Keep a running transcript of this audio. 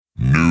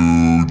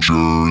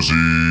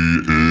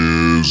Jersey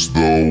is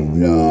the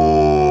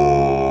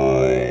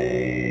world.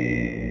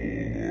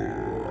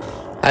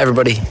 Hi,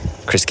 everybody.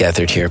 Chris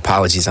Gethard here.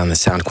 Apologies on the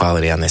sound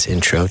quality on this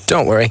intro.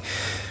 Don't worry.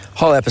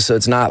 Whole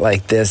episode's not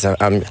like this.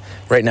 I'm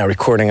right now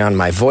recording on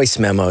my voice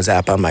memos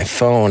app on my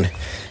phone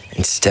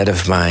instead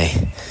of my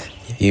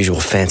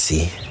usual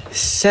fancy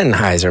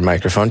Sennheiser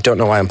microphone. Don't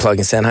know why I'm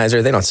plugging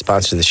Sennheiser. They don't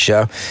sponsor the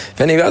show. If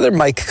any other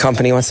mic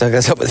company wants to hook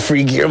us up with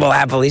free gear, we'll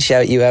happily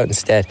shout you out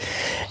instead.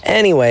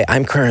 Anyway,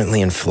 I'm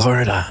currently in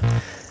Florida.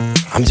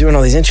 I'm doing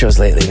all these intros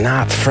lately,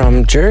 not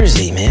from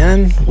Jersey,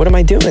 man. What am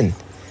I doing?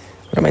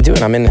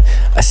 I'm in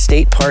a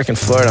state park in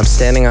Florida. I'm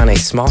standing on a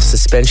small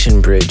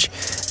suspension bridge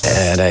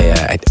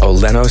at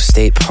Oleno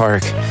State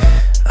Park,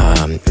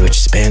 which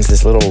spans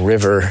this little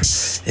river.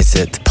 It's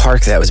a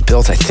park that was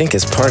built, I think,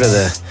 as part of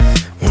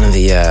one of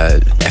the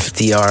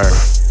FDR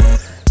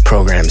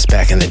programs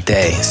back in the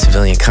day,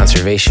 Civilian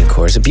Conservation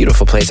Corps. It's a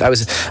beautiful place. I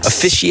was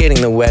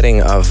officiating the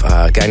wedding of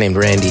a guy named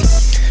Randy,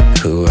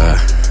 who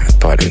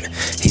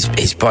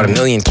he's bought 1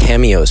 million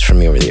cameos from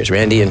me over the years.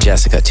 Randy and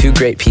Jessica, two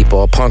great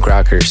people, punk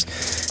rockers.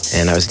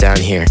 And I was down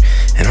here,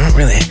 and I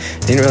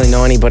didn't really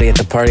know anybody at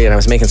the party, and I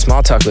was making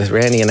small talk with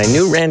Randy, and I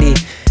knew Randy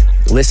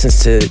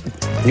listens to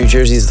New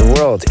Jersey is the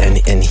World, and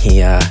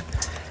he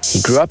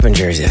grew up in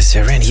Jersey. I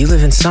said, Randy, you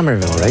live in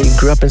Somerville, right? You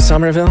grew up in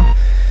Somerville?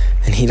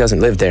 And he doesn't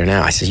live there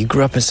now. I said, you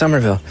grew up in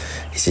Somerville?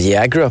 He said,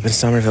 yeah, I grew up in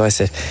Somerville. I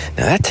said,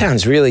 now that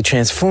town's really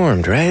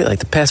transformed, right? Like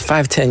the past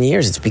 5-10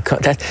 years, it's become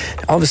that.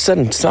 All of a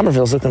sudden,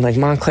 Somerville's looking like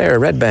Montclair or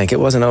Red Bank.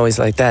 It wasn't always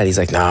like that. He's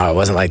like, no, it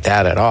wasn't like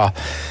that at all.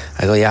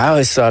 I go, yeah, I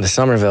always saw the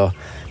Somerville,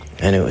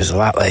 and it was a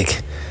lot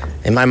like,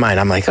 in my mind,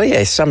 I'm like, oh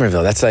yeah,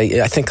 Somerville. That's like,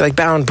 I think like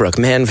Boundbrook,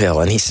 Manville.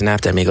 And he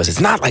snapped at me. He goes,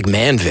 it's not like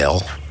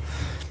Manville.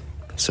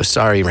 So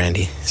sorry,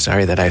 Randy.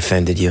 Sorry that I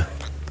offended you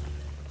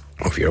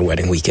over your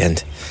wedding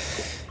weekend.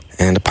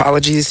 And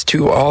apologies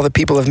to all the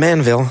people of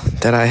Manville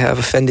that I have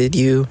offended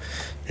you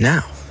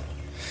now.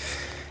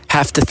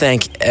 Have to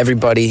thank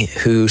everybody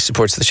who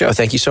supports the show.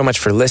 Thank you so much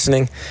for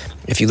listening.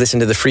 If you listen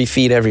to the free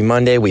feed every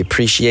Monday, we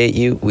appreciate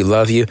you. We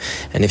love you.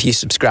 And if you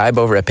subscribe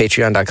over at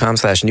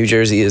patreon.com/New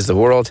Jersey is the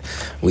world,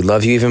 we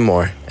love you even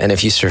more. And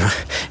if you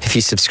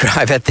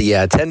subscribe at the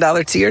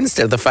 $10 tier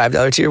instead of the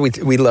 $5 tier,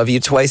 we love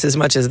you twice as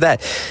much as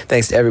that.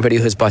 Thanks to everybody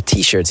who has bought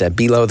t-shirts at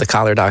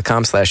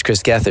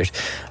belowthecollar.com/Chris Gethard.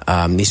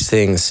 These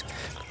things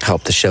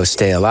help the show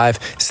stay alive.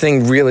 This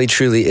thing really,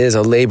 truly is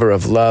a labor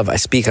of love. I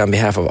speak on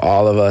behalf of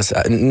all of us.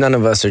 None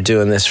of us are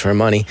doing this for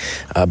money,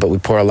 but we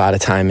pour a lot of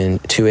time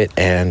into it,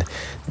 and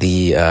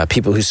the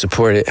people who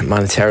support it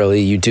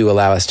monetarily, you do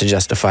allow us to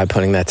justify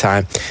taking that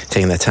time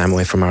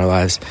away from our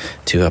lives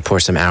to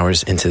pour some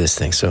hours into this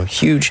thing. So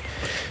huge,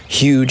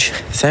 huge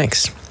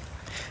thanks.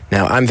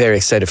 Now, I'm very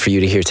excited for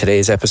you to hear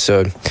today's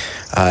episode.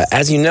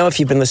 As you know, if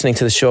you've been listening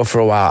to the show for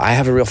a while, I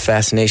have a real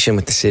fascination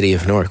with the city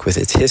of Newark, with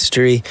its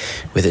history,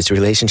 with its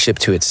relationship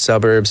to its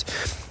suburbs,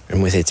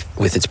 and with its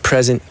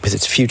present, with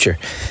its future.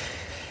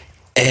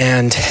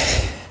 And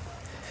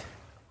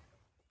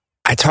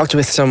I talked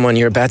with someone,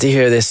 you're about to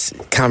hear this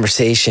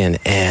conversation,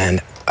 and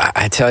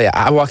I tell you,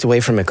 I walked away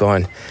from it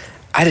going,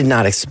 I did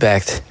not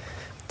expect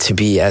to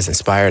be as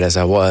inspired as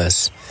I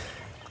was.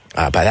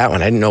 By that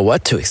one, I didn't know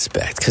what to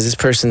expect, because this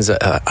person's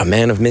a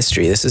man of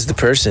mystery. This is the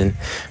person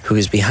who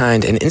is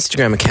behind an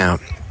Instagram account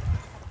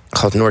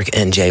called Newark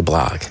NJ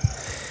Blog.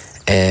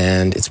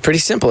 And it's pretty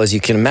simple, as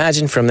you can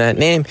imagine from that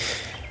name.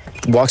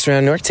 Walks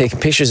around Newark taking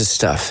pictures of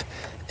stuff.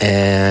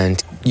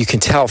 And you can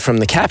tell from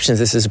the captions,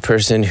 this is a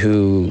person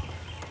who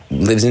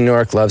lives in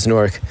Newark, loves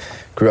Newark,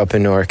 grew up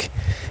in Newark,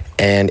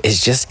 and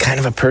is just kind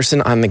of a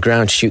person on the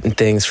ground shooting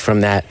things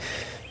from that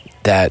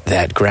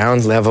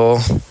ground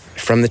level,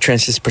 from the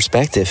trenches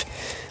perspective.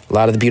 A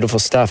lot of the beautiful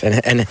stuff,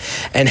 and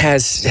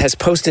has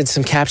posted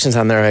some captions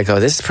on there. I go,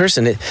 this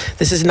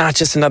is not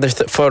just another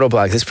photo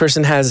blog. This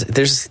person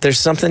there's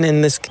something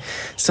in this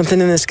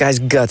guy's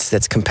guts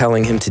that's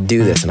compelling him to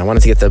do this, and I wanted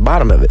to get to the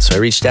bottom of it. So I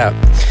reached out.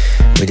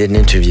 We did an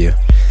interview,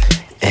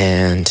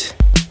 and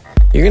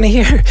you're gonna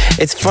hear.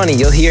 It's funny.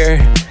 You'll hear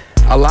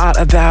a lot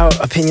about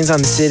opinions on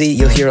the city.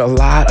 You'll hear a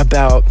lot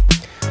about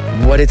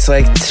what it's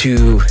like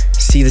to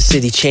see the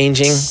city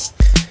changing.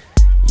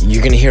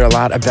 You're going to hear a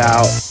lot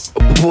about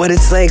what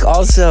it's like.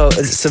 Also,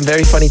 some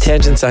very funny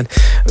tangents on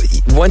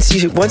once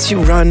you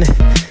run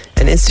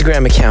an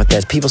Instagram account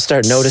that people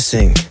start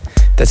noticing,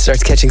 that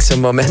starts catching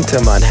some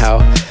momentum on how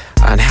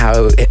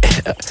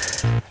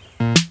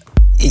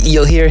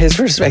you'll hear his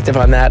perspective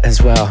on that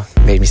as well.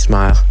 Made me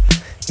smile,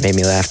 made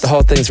me laugh. The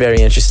whole thing's very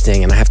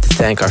interesting, and I have to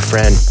thank our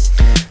friend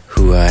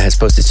who has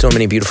posted so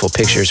many beautiful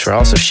pictures for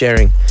also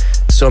sharing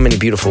so many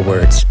beautiful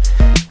words.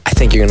 I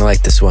think you're going to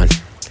like this one.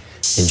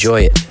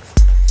 Enjoy it.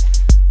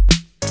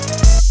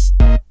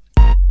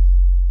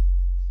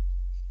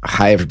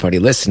 Hi, everybody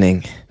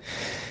listening.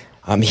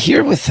 I'm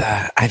here with,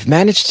 I've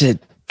managed to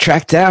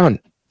track down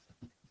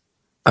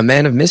a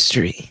man of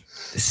mystery.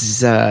 This is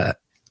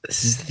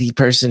the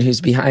person who's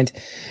behind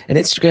an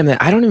Instagram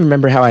that I don't even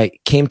remember how I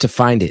came to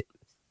find it.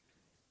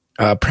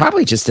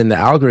 Probably just in the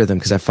algorithm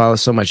because I follow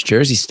so much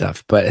Jersey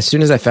stuff. But as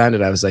soon as I found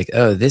it, I was like,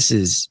 oh, this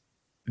is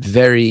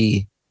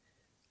very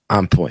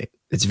on point.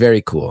 It's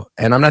very cool.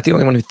 And I'm not the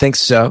only one who thinks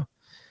so.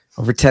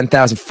 Over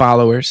 10,000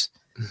 followers.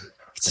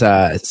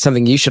 It's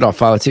something you should all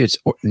follow too. It's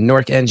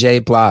Nork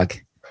NJ blog.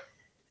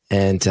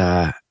 And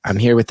I'm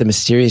here with the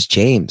mysterious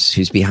James,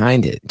 who's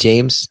behind it.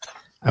 James,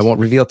 I won't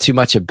reveal too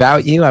much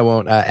about you. I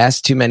won't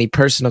ask too many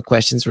personal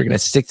questions. We're going to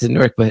stick to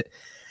Nork. But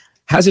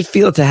how's it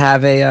feel to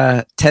have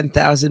a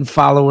 10,000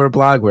 follower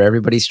blog where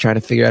everybody's trying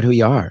to figure out who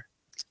you are?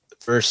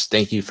 First,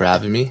 thank you for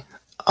having me.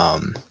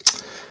 And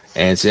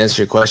to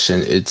answer your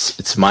question,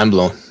 it's mind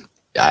blowing.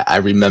 I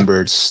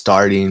remember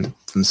starting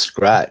from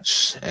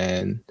scratch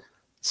and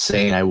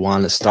saying I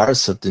want to start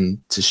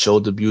something to show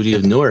the beauty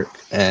of Newark.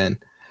 And,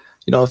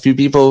 a few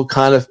people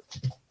kind of,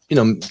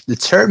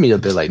 deterred me a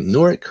bit, like,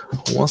 Newark,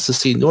 who wants to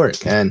see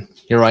Newark? And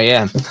here I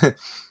am.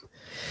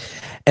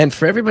 And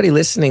for everybody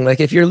listening, like,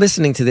 if you're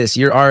listening to this,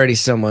 you're already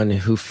someone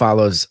who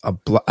follows a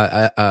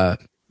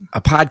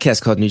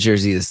podcast called New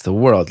Jersey is the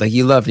World. Like,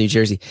 you love New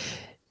Jersey.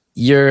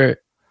 Your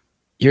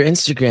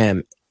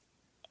Instagram,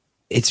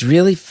 it's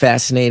really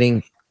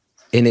fascinating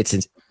in its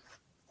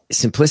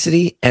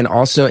simplicity and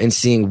also in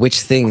seeing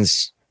which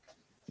things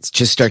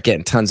just start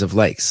getting tons of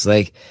likes.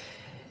 Like,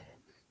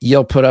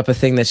 you'll put up a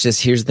thing that's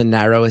just, here's the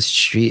narrowest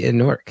street in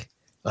Newark.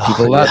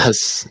 People love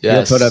it.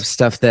 You'll put up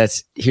stuff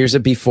that's, here's a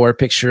before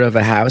picture of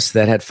a house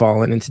that had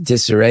fallen into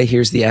disarray.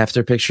 Here's the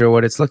after picture of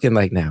what it's looking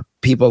like now.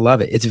 People love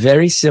it. It's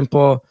very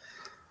simple.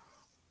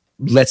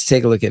 Let's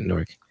take a look at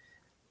Newark.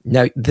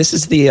 Now, this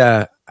is the,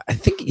 I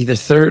think either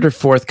third or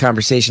fourth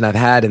conversation I've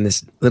had in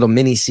this little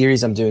mini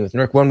series I'm doing with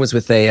Newark. One was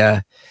with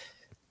a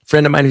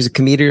friend of mine who's a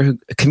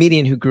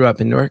comedian who grew up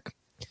in Newark.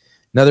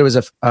 Another was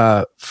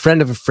a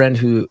friend of a friend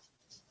who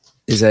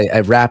is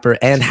a rapper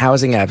and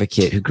housing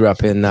advocate who grew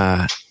up in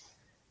a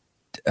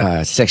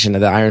section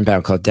of the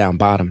Ironbound called Down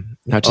Bottom,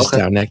 not just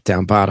Down Neck,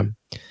 Down Bottom.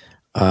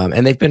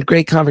 And they've been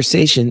great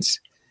conversations.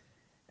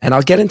 And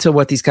I'll get into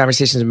what these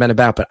conversations have been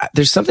about, but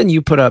there's something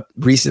you put up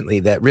recently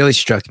that really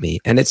struck me.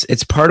 And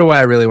it's part of why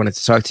I really wanted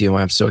to talk to you and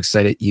why I'm so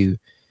excited you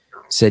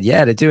said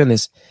yeah to doing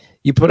this.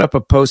 You put up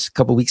a post a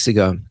couple weeks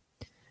ago,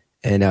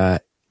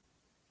 and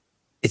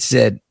it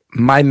said,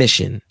 "My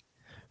mission.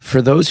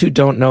 For those who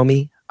don't know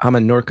me, I'm a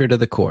Norker to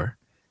the core.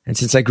 And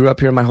since I grew up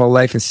here my whole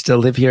life and still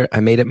live here, I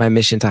made it my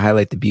mission to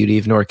highlight the beauty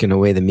of Newark in a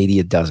way the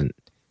media doesn't.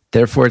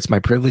 Therefore, it's my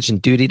privilege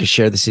and duty to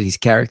share the city's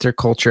character,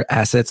 culture,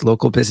 assets,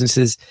 local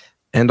businesses,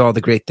 and all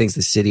the great things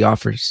the city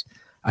offers.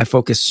 I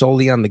focus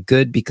solely on the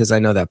good because I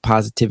know that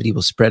positivity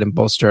will spread and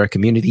bolster our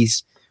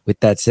communities. With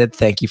that said,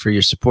 thank you for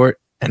your support,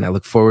 and I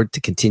look forward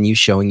to continue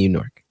showing you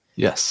Newark."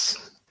 Yes.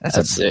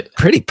 That's a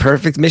pretty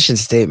perfect mission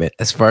statement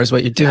as far as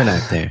what you're doing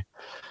out there.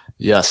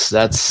 Yes,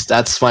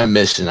 that's my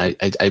mission.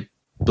 I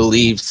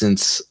believe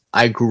since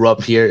I grew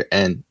up here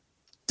and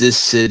this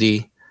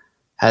city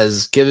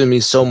has given me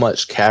so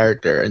much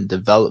character and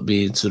developed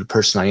me into the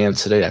person I am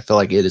today, I feel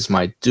like it is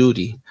my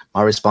duty,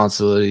 my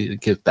responsibility to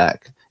give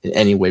back in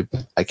any way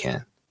I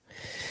can.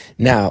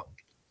 Now,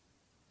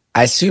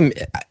 I assume,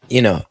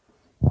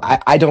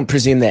 I don't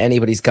presume that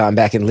anybody's gone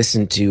back and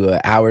listened to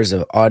hours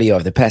of audio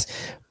of the past.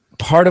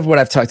 Part of what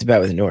I've talked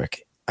about with Newark,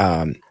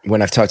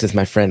 when I've talked with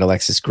my friend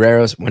Alexis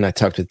Guerreros, when I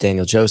talked with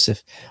Daniel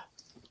Joseph,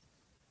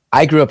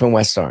 I grew up in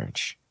West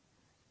Orange.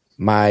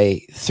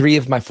 Three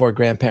of my four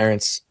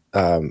grandparents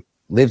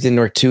lived in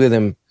Newark. Two of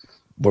them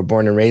were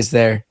born and raised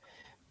there,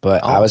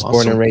 but I was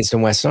born and raised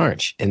in West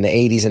Orange in the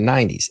 80s and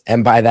 90s.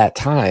 And by that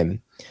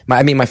time,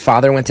 my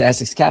father went to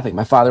Essex Catholic.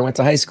 My father went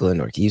to high school in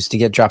Newark. He used to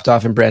get dropped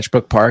off in Branch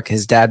Brook Park.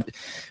 His dad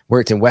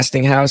worked in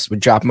Westinghouse, would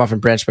drop him off in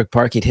Branch Brook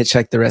Park. He'd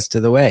hitchhike the rest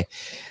of the way.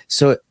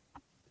 So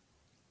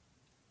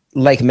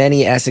like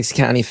many Essex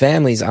County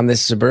families, I'm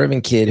this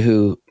suburban kid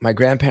who my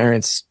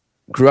grandparents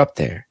grew up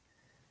there.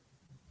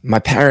 My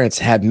parents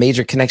had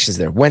major connections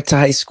there, went to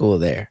high school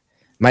there.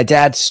 My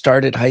dad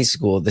started high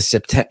school in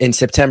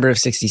September of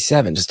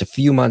 1967, just a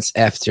few months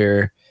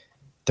after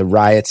the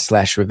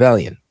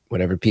riots/rebellion,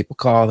 whatever people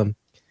call them.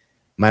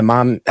 My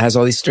mom has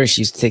all these stories.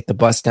 She used to take the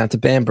bus down to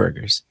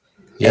Bamberger's.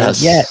 Yes.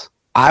 And yet,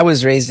 I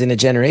was raised in a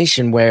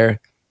generation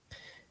where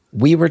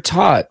we were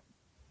taught,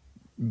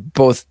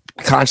 both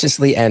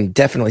consciously and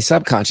definitely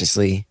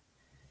subconsciously,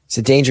 it's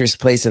a dangerous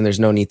place and there's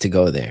no need to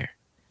go there.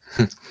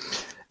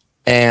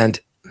 And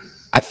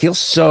I feel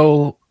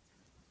so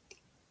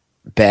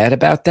bad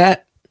about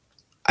that.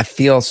 I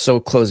feel so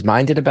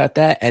closed-minded about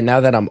that. And now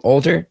that I'm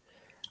older,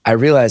 I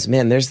realize,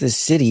 man, there's this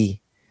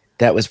city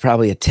that was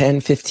probably a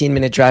 10,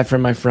 15-minute drive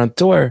from my front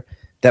door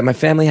that my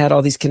family had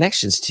all these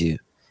connections to.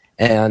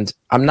 And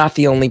I'm not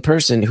the only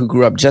person who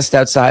grew up just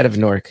outside of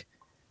Newark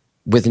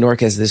with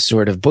Newark as this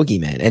sort of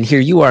boogeyman. And here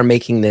you are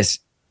making this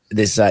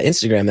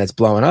Instagram that's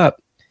blowing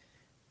up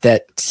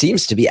that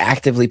seems to be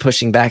actively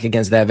pushing back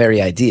against that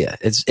very idea.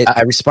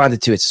 I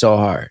responded to it so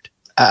hard.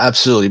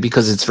 Absolutely,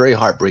 because it's very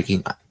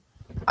heartbreaking.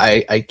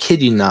 I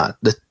kid you not.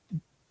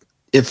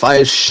 If I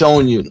have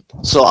shown you,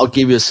 so I'll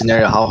give you a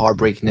scenario how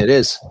heartbreaking it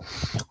is.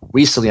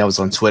 Recently, I was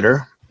on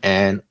Twitter,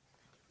 and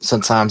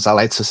sometimes I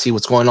like to see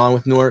what's going on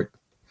with Newark.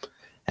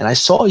 And I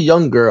saw a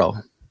young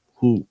girl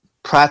who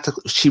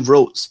she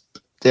wrote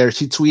there,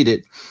 she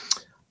tweeted,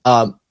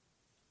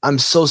 I'm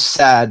so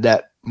sad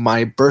that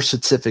my birth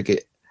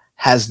certificate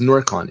has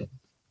Newark on it.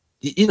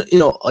 You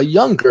know, a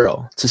young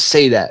girl to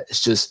say that is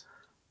just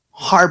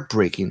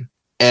heartbreaking.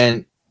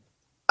 And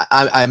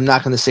I'm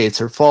not going to say it's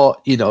her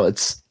fault. You know,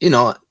 it's, you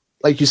know,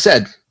 like you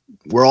said,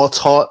 we're all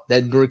taught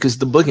that Newark is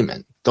the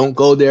boogeyman. Don't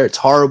go there. It's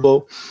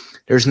horrible.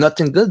 There's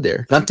nothing good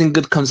there. Nothing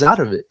good comes out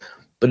of it.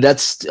 But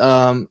that's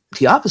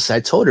the opposite. I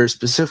told her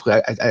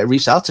specifically, I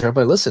reached out to her,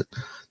 but listen,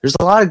 there's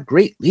a lot of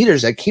great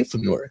leaders that came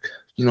from Newark.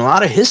 You know, a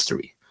lot of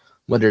history,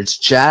 whether it's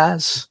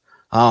jazz.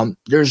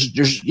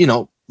 There's, you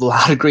know, a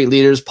lot of great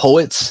leaders,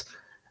 poets,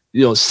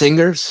 you know,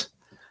 singers.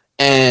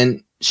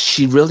 And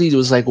she really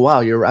was like, wow,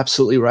 you're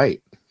absolutely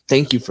right.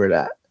 Thank you for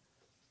that.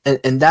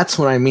 And that's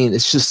what I mean.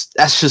 It's just,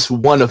 that's just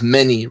one of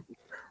many,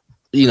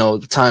 you know,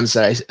 times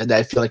that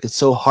I feel like it's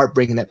so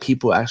heartbreaking that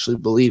people actually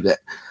believe that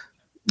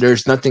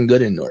there's nothing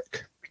good in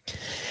Newark.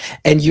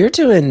 And you're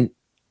doing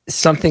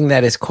something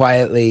that is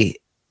quietly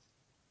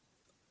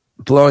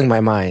blowing my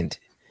mind,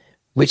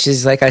 which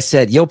is, like I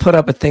said, you'll put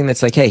up a thing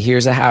that's like, hey,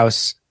 here's a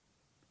house.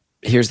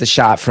 Here's the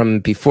shot from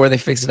before they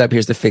fix it up.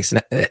 Here's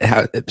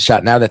the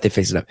shot now that they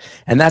fix it up.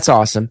 And that's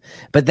awesome.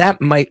 But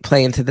that might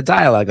play into the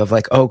dialogue of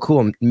like, oh,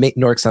 cool,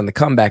 Newark's on the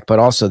comeback, but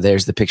also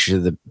there's the picture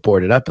of the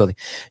boarded up building.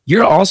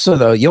 You're also,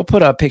 though, you'll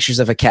put up pictures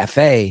of a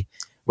cafe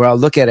where I'll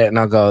look at it and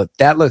I'll go,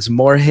 that looks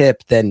more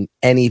hip than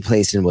any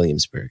place in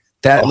Williamsburg.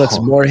 That looks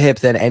more hip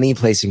than any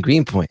place in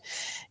Greenpoint.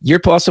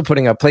 You're also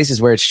putting up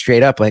places where it's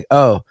straight up like,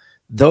 oh,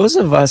 those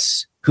of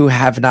us who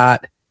have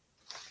not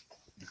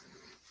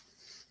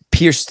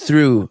pierced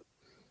through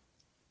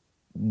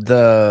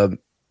these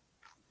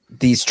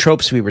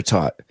tropes we were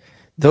taught,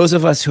 those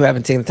of us who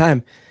haven't taken the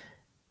time,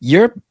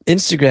 your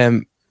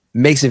Instagram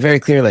makes it very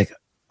clear, like,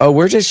 oh,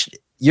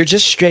 you're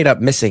just straight up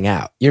missing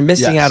out. You're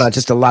missing out on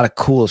just a lot of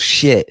cool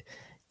shit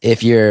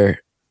if you're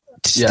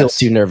still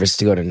too nervous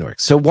to go to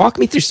Newark. So walk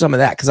me through some of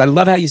that, because I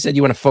love how you said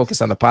you want to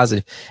focus on the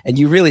positive, and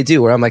you really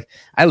do. Where I'm like,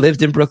 I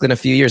lived in Brooklyn a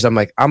few years. I'm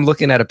like, I'm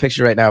looking at a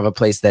picture right now of a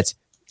place that's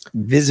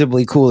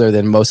visibly cooler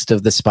than most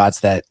of the spots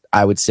that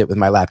I would sit with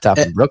my laptop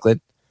in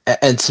Brooklyn.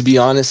 And to be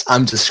honest,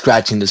 I'm just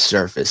scratching the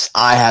surface.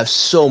 I have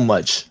so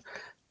much.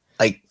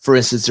 Like, for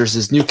instance, there's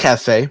this new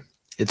cafe.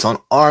 It's on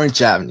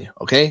Orange Avenue,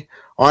 okay?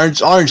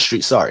 Orange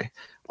Street, sorry.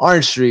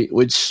 Orange Street,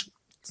 which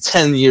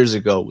 10 years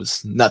ago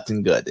was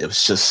nothing good. It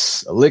was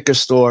just a liquor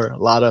store, a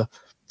lot of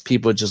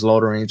people just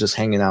loitering, just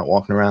hanging out,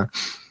 walking around.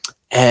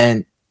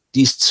 And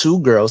these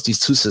two girls, these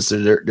two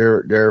sisters,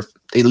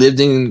 they lived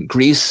in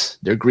Greece.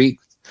 They're Greek.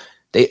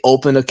 They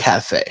opened a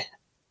cafe.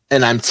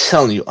 And I'm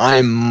telling you,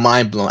 I'm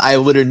mind blown. I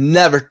would have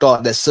never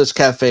thought that such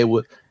cafe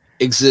would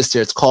exist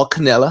here. It's called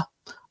Canela.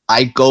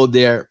 I go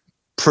there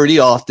pretty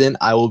often.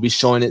 I will be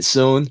showing it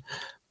soon.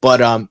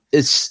 But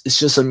it's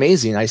just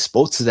amazing. I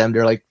spoke to them.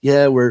 They're like,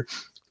 yeah, we're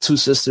two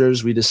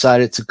sisters. We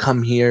decided to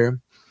come here,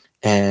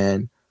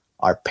 and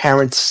our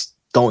parents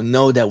don't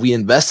know that we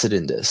invested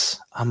in this.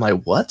 I'm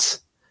like, what?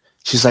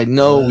 She's like,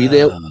 no, we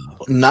did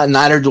not.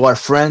 Neither do our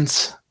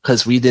friends,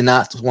 because we did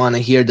not want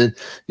to hear the,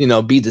 you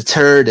know, be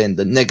deterred and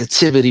the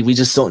negativity. We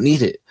just don't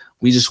need it.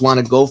 We just want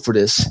to go for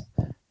this.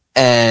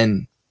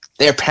 And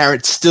their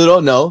parents still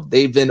don't know.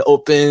 They've been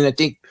open, I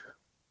think,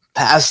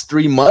 past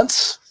 3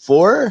 months,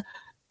 4.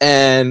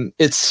 And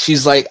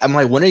she's like, I'm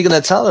like, when are you going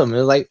to tell them?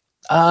 They're like,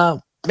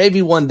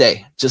 maybe one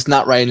day, just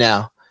not right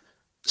now.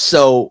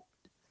 So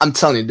I'm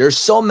telling you, there's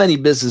so many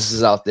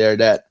businesses out there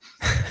that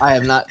I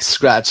have not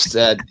scratched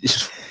that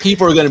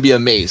people are going to be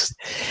amazed.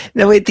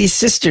 Now, wait, these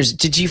sisters,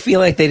 did you feel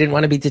like they didn't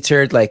want to be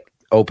deterred, like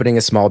opening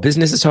a small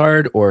business is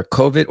hard, or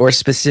COVID, or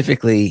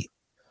specifically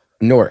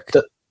Newark?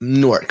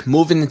 Newark,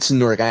 moving into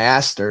Newark. I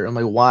asked her, I'm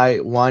like,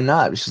 why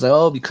not? She's like,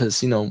 oh,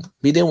 because, you know,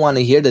 we didn't want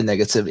to hear the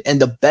negativity.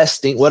 And the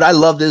best thing, what I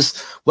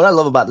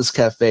love about this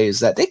cafe is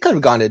that they could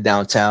have gone to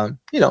downtown,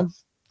 you know,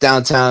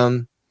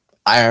 downtown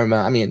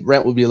Ironman. I mean,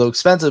 rent would be a little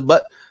expensive,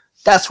 but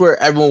that's where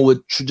everyone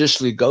would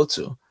traditionally go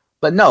to.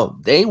 But no,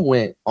 they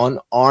went on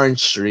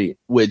Orange Street,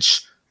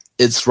 which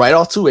it's right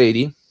off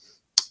 280.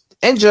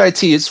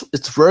 NJIT,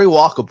 it's very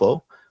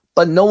walkable,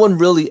 but no one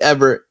really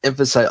ever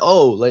emphasized,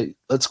 oh, like,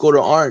 let's go to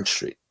Orange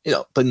Street, you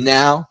know. But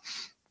now,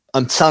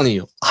 I'm telling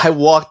you, I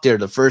walked there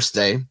the first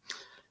day,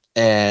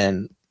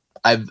 and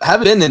I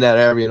haven't been in that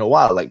area in a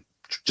while, like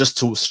just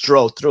to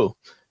stroll through,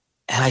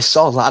 and I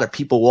saw a lot of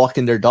people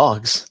walking their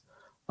dogs.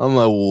 I'm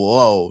like,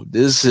 whoa,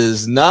 this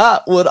is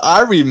not what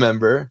I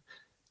remember.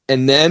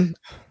 And then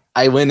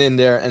I went in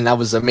there, and I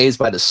was amazed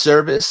by the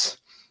service,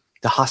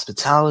 the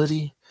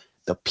hospitality,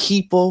 the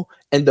people,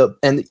 and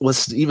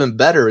what's even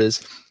better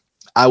is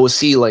I would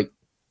see like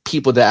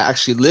people that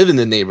actually live in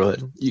the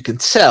neighborhood. You can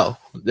tell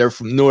they're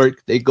from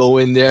Newark. They go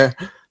in there,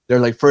 they're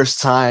like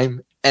first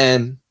time,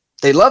 and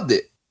they loved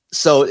it.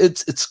 So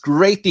it's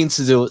great thing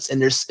to do.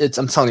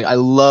 I'm telling you, I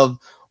love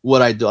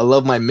what I do. I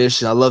love my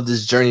mission. I love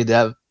this journey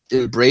that I've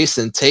embraced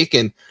and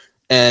taken,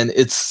 and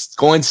it's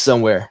going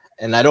somewhere.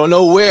 And I don't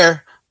know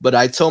where, but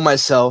I told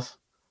myself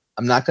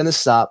I'm not going to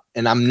stop.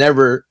 And I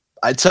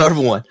tell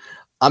everyone,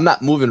 I'm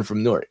not moving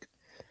from Newark.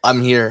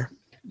 I'm here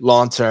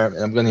long term,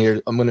 and I'm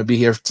going to be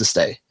here to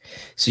stay.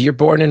 So you're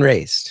born and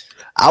raised.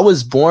 I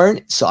was born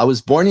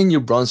in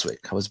New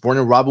Brunswick. I was born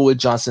in Robert Wood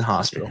Johnson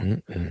Hospital.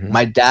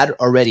 My dad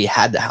already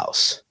had the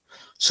house.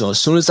 So as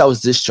soon as I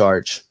was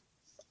discharged,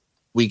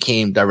 we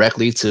came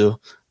directly to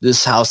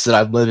this house that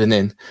I've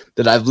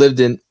lived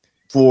in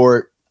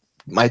for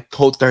my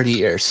whole 30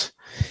 years.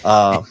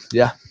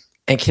 Yeah.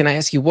 And can I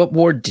ask you, what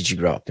ward did you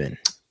grow up in?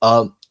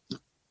 Most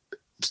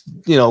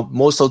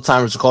of the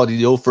time it's called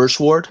the old First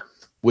Ward,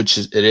 which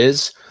it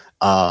is.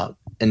 And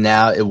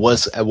now it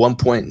was at one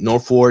point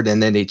North Ward,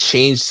 and then they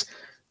changed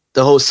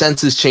the whole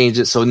census changed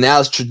it. So now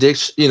it's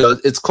tradition,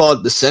 it's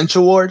called the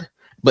Central Ward,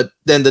 but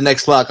then the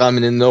next block I'm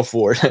in the North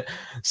Ward.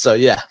 So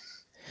yeah.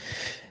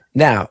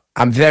 Now,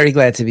 I'm very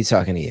glad to be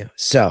talking to you.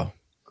 So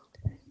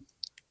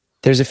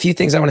there's a few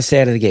things I want to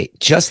say out of the gate.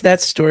 Just that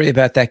story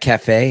about that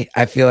cafe,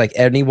 I feel like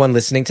anyone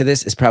listening to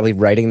this is probably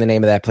writing the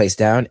name of that place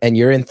down, and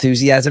your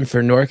enthusiasm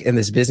for Newark and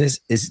this business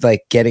is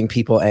like getting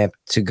people amped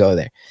to go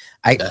there.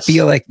 I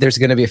feel like there's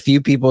going to be a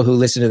few people who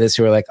listen to this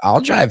who are like,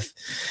 I'll drive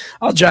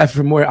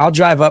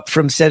up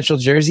from Central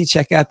Jersey,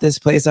 check out this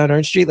place on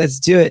Orange Street. Let's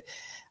do it.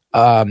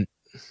 I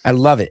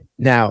love it.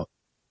 Now,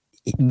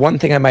 one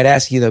thing I might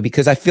ask you though,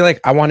 because I feel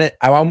like I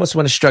almost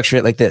want to structure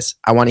it like this.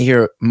 I want to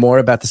hear more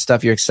about the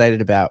stuff you're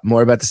excited about,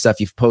 more about the stuff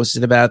you've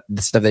posted about,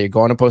 the stuff that you're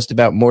going to post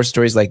about, more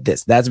stories like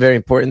this. That's very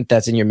important.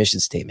 That's in your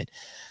mission statement.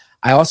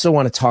 I also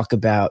want to talk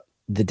about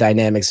the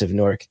dynamics of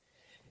Newark,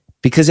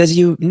 because as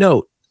you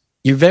note,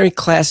 you're very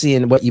classy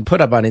in what you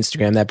put up on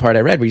Instagram, that part I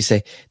read where you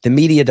say, the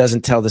media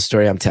doesn't tell the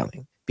story I'm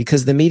telling,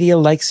 because the media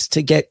likes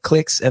to get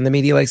clicks and the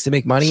media likes to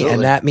make money. Absolutely.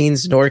 And that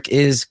means Newark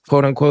is,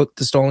 quote unquote,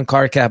 the stolen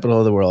car capital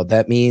of the world.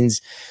 That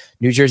means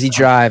New Jersey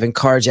Drive and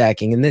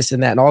carjacking and this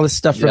and that and all this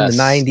stuff from the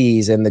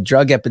 90s and the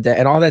drug epidemic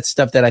and all that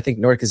stuff that I think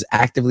Newark is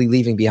actively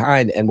leaving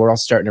behind. And we're all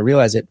starting to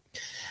realize it.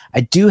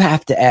 I do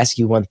have to ask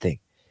you one thing.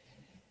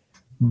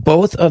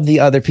 Both of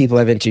the other people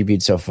I've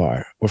interviewed so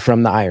far were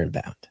from the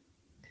Ironbound.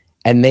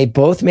 And they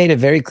both made it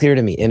very clear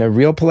to me in a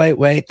real polite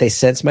way. They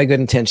sensed my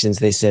good intentions.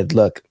 They said,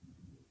 look,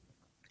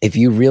 if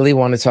you really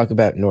want to talk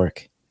about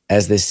Newark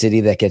as the city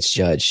that gets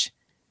judged,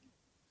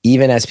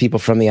 even as people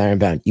from the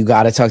Ironbound, you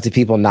got to talk to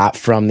people not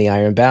from the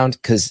Ironbound,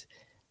 because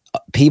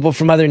people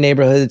from other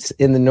neighborhoods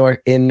in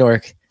Newark,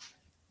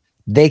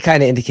 they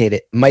kind of indicate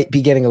it might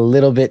be getting a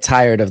little bit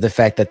tired of the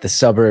fact that the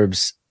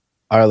suburbs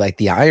are like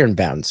the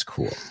Ironbound's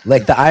cool.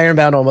 Like the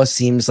Ironbound almost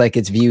seems like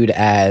it's viewed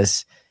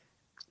as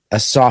a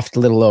soft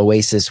little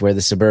oasis where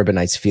the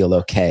suburbanites feel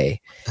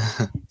okay.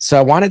 So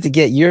I wanted to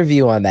get your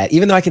view on that,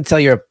 even though I can tell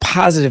you're a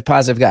positive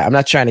guy. I'm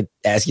not trying to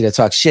ask you to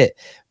talk shit,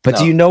 but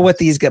do you know what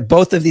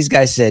both of these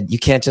guys said? You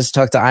can't just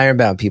talk to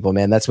Ironbound people,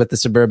 man. That's what the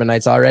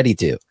suburbanites already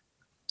do.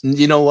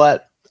 You know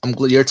what? I'm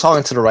glad you're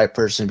talking to the right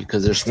person,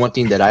 because there's one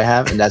thing that I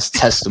have, and that's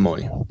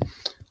testimony.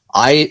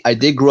 I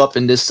did grow up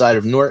in this side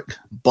of Newark,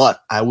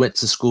 but I went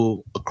to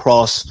school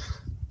across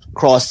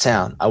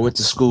town. I went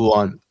to school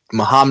on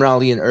Muhammad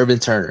Ali and Irvin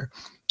Turner.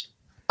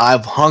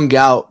 I've hung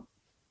out,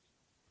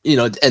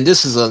 and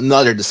this is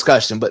another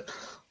discussion, but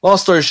long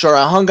story short,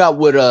 I hung out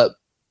with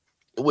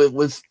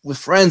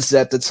friends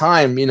at the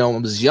time, I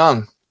was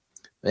young,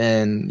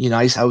 and,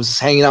 I was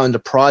hanging out in the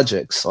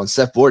projects on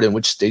Seth Borden,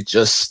 which they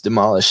just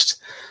demolished.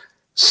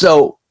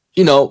 So,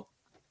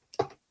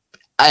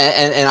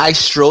 I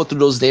stroll through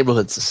those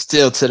neighborhoods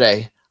still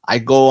today. I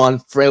go on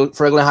Franklin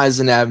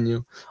Heisen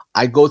Avenue.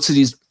 I go to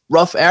these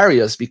rough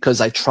areas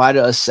because I try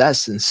to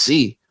assess and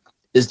see,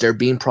 is there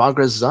being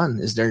progress done?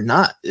 Is there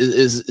not?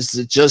 Is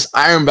it just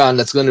Ironbound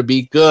that's going to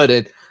be good?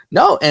 And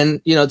no,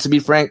 and to be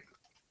frank,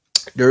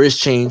 there is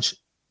change,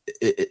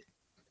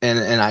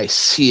 and I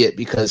see it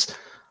because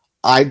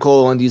I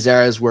go on these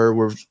areas where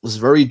was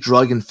very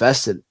drug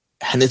infested,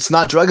 and it's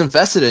not drug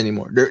infested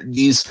anymore.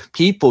 These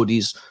people,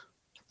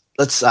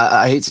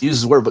 I hate to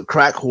use this word, but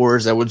crack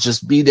whores that would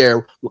just be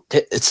there.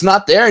 It's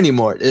not there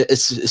anymore.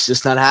 It's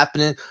just not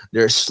happening.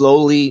 They're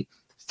slowly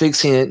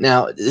fixing it.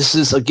 Now, this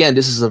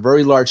is a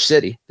very large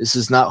city. This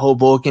is not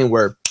Hoboken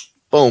where,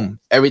 boom,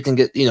 everything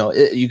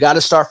you got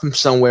to start from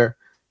somewhere,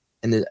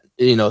 and then,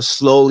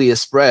 slowly it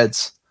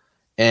spreads.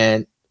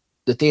 And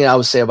the thing I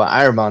would say about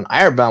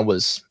Ironbound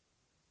was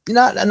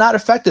not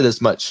affected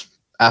as much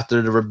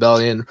after the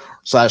rebellion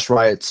 /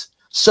 riots.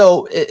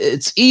 So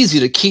it's easy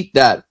to keep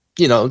that,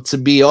 to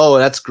be, oh,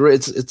 that's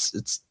great.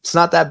 It's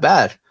not that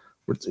bad.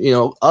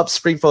 Up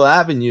Springfield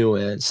Avenue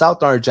and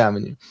South Orange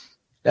Avenue.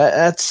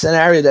 That's an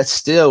area that's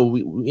still,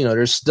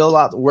 there's still a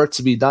lot of work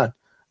to be done.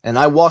 And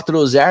I walk through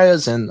those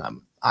areas, and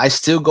I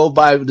still go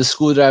by the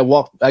school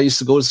that I used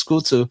to go to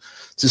school to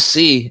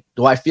see,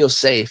 do I feel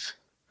safe?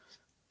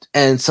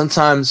 And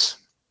sometimes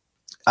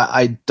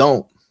I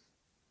don't.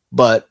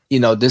 But,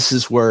 this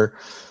is where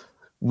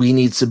we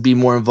need to be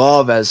more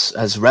involved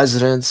as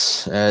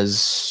residents, and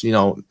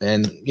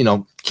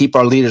keep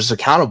our leaders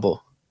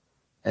accountable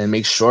and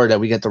make sure that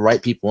we get the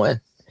right people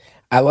in.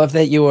 I love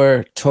that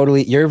you're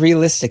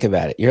realistic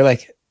about it. You're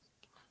like,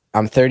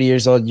 I'm 30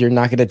 years old. You're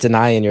not going to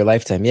deny in your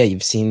lifetime. Yeah,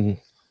 you've seen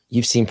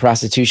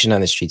prostitution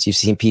on the streets. You've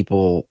seen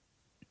people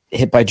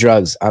hit by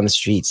drugs on the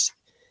streets.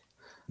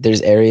 There's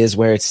areas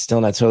where it's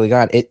still not totally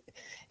gone.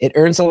 it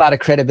earns a lot of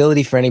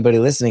credibility for anybody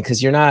listening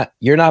because you're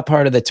not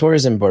part of the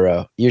tourism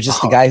bureau. You're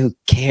just the guy who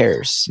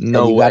cares.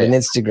 No, you way. got an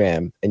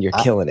Instagram and you're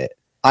killing it.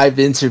 I've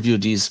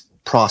interviewed these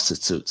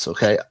prostitutes.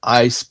 Okay,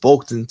 I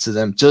spoke to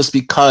them just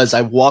because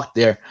I walked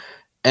there,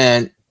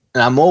 and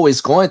I'm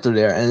always going through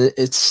there, and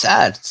it's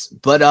sad.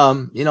 But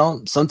you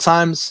know,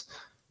 sometimes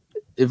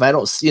if I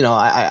don't, you know,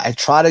 I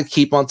try to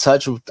keep in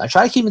touch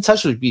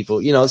with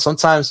people. You know,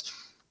 sometimes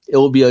it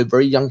will be a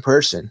very young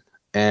person,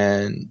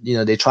 and you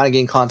know, they try to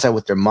get in contact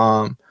with their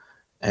mom,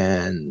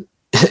 and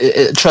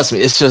trust me,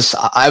 it's just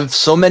I have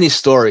so many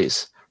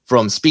stories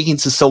from speaking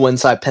to someone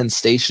inside Penn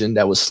Station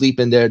that was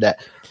sleeping there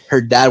that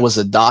her dad was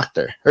a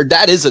doctor. Her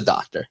dad is a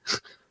doctor,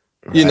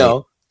 you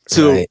know,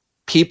 to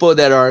people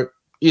that are,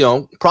 you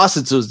know,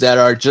 prostitutes that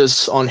are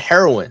just on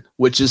heroin,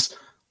 which is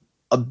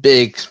a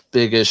big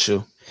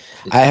issue.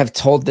 I have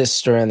told this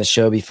story on the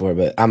show before,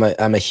 but I'm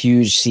a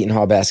huge Seton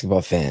Hall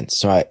basketball fan.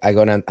 So I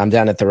go down, I'm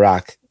down at the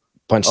Rock a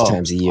bunch of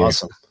times a year.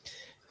 Awesome.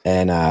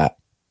 And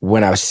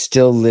when I was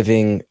still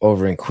living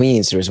over in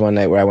Queens, there was one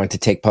night where I went to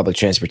take public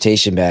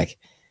transportation back,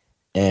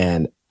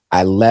 and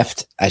I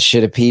left. I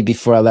should have peed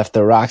before I left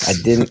the Rock. I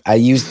didn't. I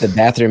used the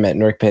bathroom at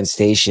Newark Penn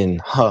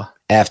Station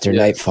after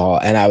nightfall,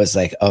 and I was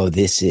like, "Oh,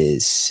 this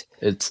is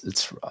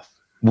it's rough."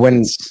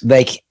 When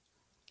like,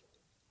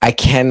 I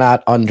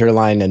cannot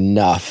underline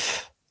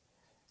enough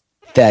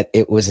that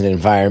it was an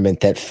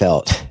environment that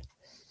felt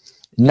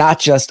not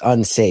just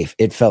unsafe;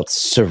 it felt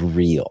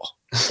surreal.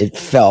 It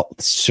felt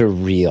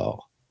surreal,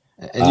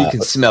 and you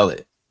can smell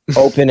it.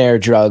 Open air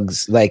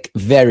drugs, like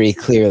very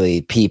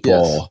clearly,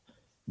 people.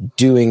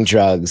 Doing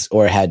drugs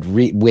or had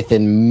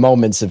within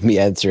moments of me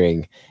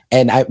entering.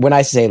 And when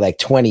I say like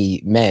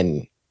 20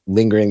 men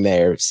lingering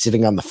there,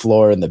 sitting on the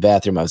floor in the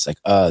bathroom, I was like,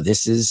 oh,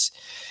 this is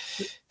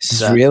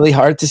really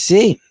hard to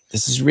see.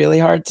 This is really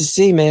hard to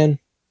see, man.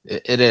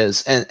 It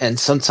is. And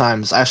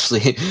sometimes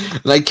actually,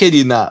 like kid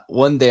you not,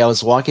 one day I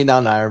was walking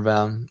down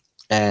Ironbound,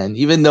 and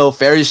even though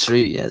Ferry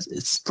Street,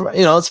 it's,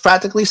 you know, it's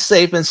practically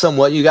safe and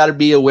somewhat, you got to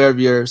be aware of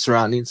your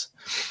surroundings.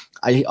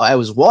 I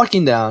was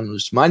walking down,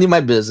 was minding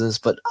my business,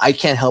 but I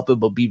can't help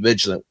it but be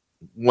vigilant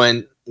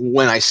when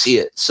I see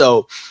it.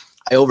 So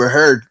I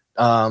overheard,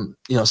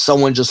 you know,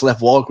 someone just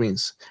left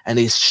Walgreens and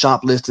they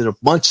shoplifted a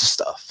bunch of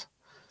stuff.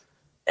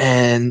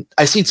 And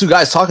I see two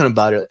guys talking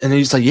about it, and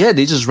he's like, "Yeah,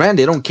 they just ran.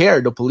 They don't care.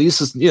 The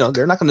police is, you know,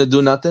 they're not going to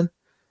do nothing."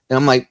 And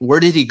I'm like, "Where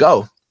did he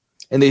go?"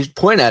 And they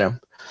point at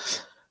him,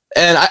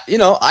 and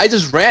I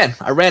just ran.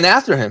 I ran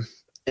after him,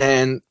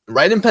 and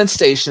right in Penn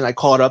Station, I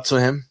called up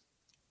to him,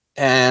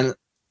 and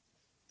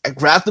I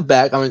grabbed the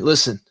bag. I'm like,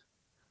 "Listen,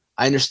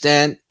 I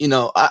understand, you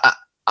know,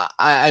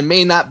 I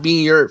may not be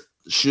in your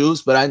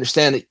shoes, but I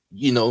understand that,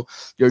 you know,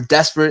 you're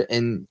desperate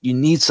and you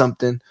need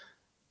something,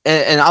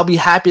 and I'll be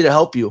happy to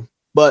help you.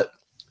 But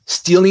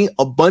stealing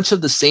a bunch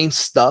of the same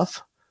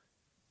stuff,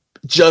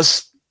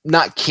 just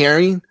not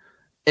caring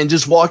and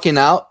just walking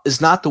out is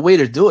not the way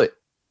to do it."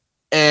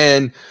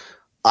 And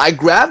I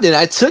grabbed it and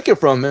I took it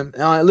from him.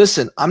 And I'm like,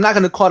 "Listen, I'm not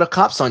going to call the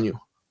cops on you,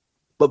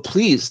 but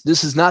please,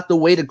 this is not the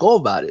way to go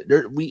about it."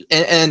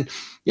 And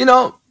you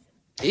know,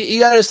 you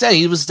gotta understand,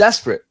 he was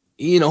desperate.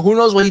 You know, who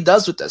knows what he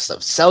does with that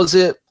stuff? Sells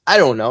it? I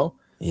don't know.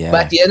 Yeah.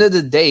 But at the end of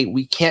the day,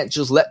 we can't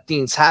just let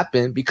things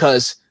happen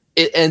because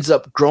it ends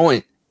up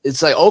growing.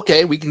 It's like,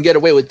 okay, we can get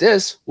away with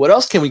this. What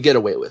else can we get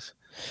away with?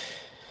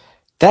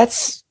 That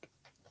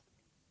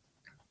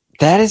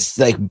is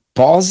like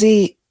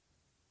ballsy.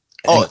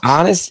 And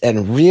honest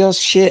and real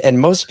shit. And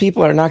most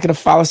people are not going to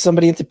follow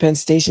somebody into Penn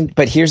Station.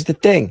 But here's the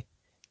thing.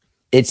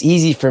 It's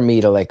easy for me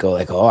to go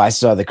oh, I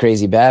saw the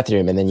crazy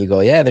bathroom. And then you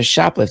go, yeah, there's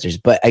shoplifters.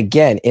 But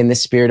again, in the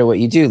spirit of what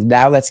you do,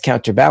 now let's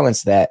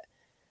counterbalance that.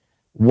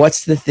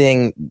 What's the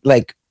thing?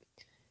 Like,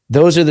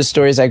 those are the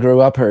stories I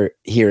grew up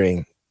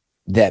hearing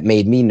that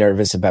made me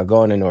nervous about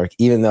going to Newark,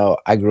 even though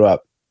I grew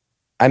up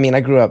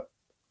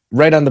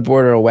right on the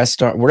border of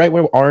West Orange, right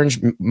where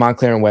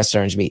Montclair and West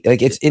Orange meet.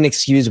 Like, it's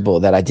inexcusable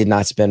that I did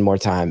not spend more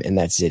time in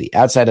that city.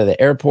 Outside of the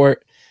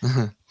airport,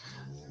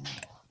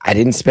 I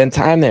didn't spend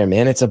time there,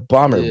 man. It's a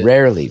bummer. Yeah.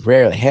 Rarely,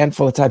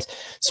 handful of times.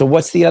 So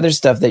what's the other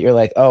stuff that you're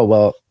like, oh,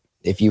 well,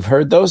 if you've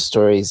heard those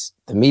stories,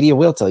 the media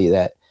will tell you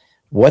that.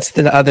 What's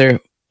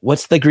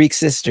the Greek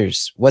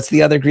sisters? What's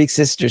the other Greek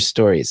sisters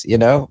stories? You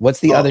know, what's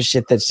the other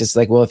shit that's just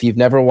like, well, if you've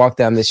never walked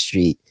down this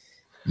street,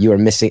 you are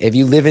missing. If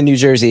you live in New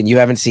Jersey and you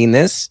haven't seen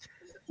this,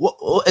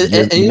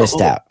 you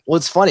missed out.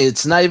 What's funny?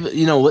 It's not even,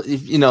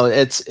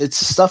 it's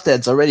stuff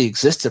that's already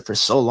existed for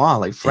so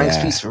long, like Frank's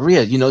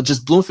Pizzeria,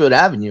 just Bloomfield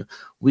Avenue.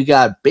 We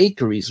got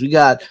bakeries, we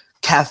got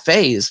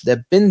cafes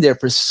that've been there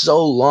for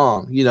so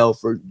long,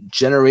 for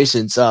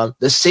generations.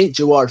 The St.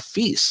 Gerard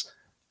Feast.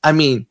 I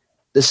mean,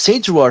 the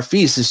St. Gerard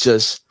Feast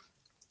is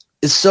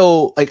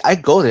so, like, I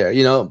go there,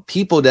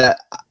 people that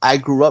I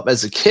grew up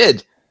as a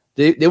kid,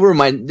 they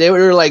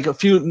were like a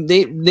few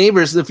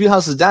neighbors, a few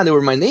houses down, they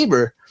were my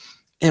neighbor.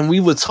 And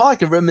we would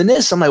talk and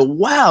reminisce. I'm like,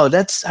 wow,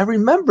 I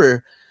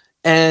remember.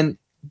 And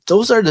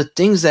those are the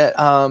things that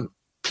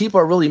people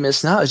are really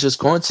missing out, is just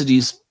going to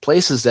these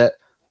places that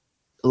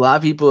a lot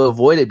of people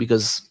avoid it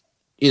because,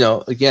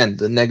 again,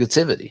 the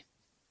negativity.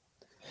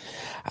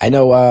 I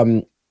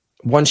know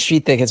one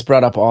street that gets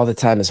brought up all the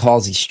time is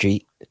Halsey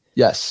Street.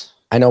 Yes.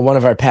 I know one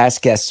of our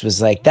past guests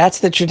was like, that's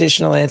the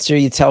traditional answer.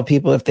 You tell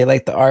people if they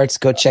like the arts,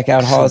 go check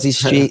out Halsey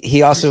Street.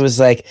 He also was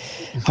like,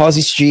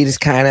 Halsey Street is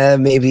kind of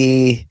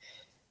maybe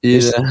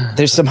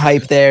there's some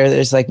hype there.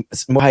 There's like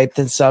more hype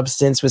than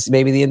substance was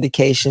maybe the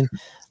indication.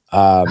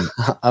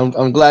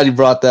 I'm glad you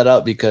brought that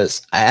up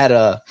because I had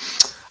an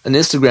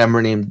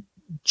Instagrammer named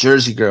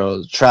Jersey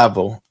Girl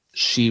Travel.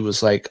 She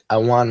was like, I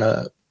want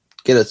to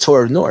get a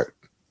tour of Newark.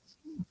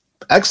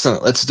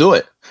 Excellent. Let's do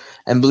it.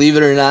 And believe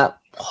it or not,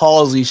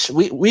 Halsey,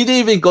 we didn't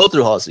even go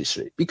through Halsey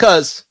Street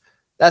because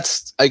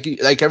that's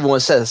like everyone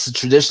says, it's a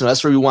traditional.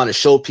 That's where we want to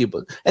show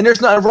people. And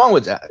there's nothing wrong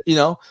with that, you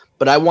know,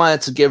 but I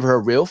wanted to give her a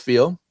real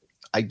feel.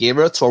 I gave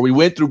her a tour. We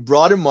went through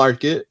Broad and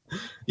Market.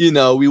 You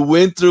know, we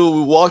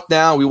walked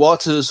down, we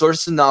walked to the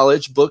Source of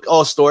Knowledge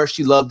store.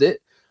 She loved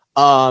it.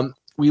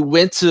 We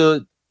went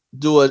to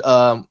do it.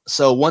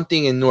 So one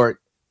thing in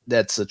Newark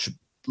that's a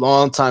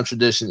long time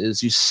tradition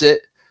is you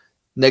sit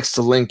next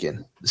to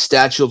Lincoln, the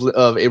statue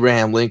of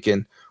Abraham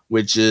Lincoln,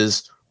 which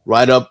is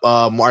right up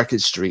Market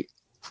Street.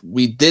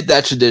 We did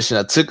that tradition.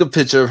 I took a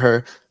picture of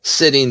her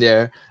sitting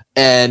there,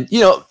 and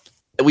you know,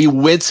 we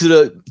went to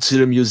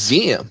the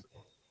museum.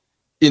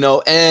 You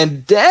know,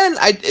 and then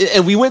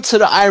we went to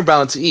the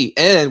Ironbound to eat.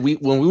 And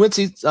when we went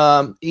to eat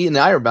in the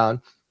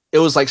Ironbound, it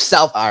was like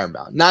South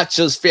Ironbound, not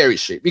just Ferry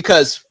Street.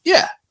 Because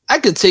yeah, I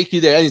could take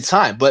you there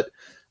anytime, but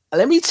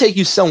let me take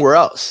you somewhere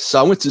else. So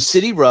I went to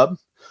City Rub,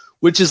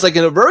 which is like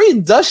in a very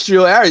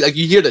industrial area. Like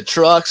you hear the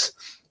trucks,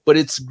 but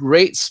it's a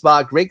great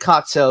spot, great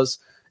cocktails.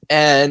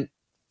 And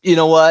you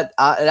know what?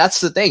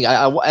 That's the thing.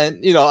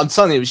 And you know, I'm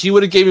telling you, she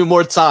would have gave me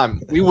more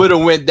time. We would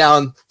have went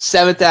down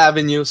 7th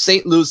Avenue,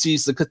 St.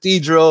 Lucy's, the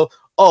Cathedral.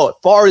 Oh,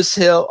 Forest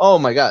Hill. Oh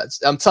my God.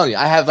 I'm telling you,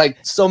 I have like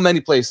so many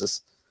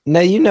places.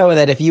 Now, you know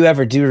that if you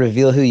ever do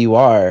reveal who you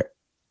are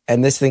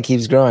and this thing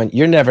keeps growing,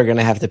 you're never going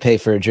to have to pay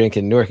for a drink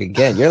in Newark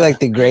again. You're like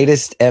the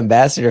greatest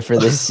ambassador for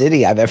this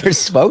city I've ever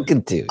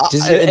spoken to.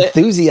 Just your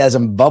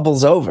enthusiasm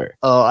bubbles over.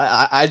 Oh,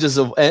 I just,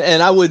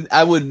 and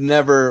I would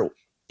never,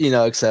 you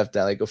know, accept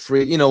that like a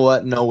free, you know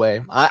what? No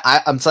way.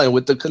 I'm telling you,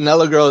 with the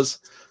Canela girls,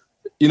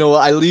 you know,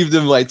 I leave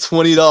them like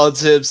 $20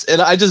 tips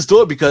and I just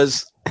do it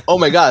because oh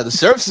my God, the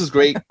service is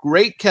great,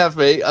 great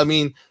cafe. I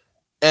mean,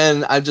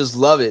 and I just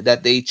love it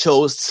that they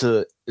chose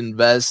to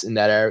invest in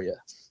that area.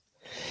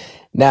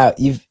 Now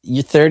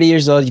you're 30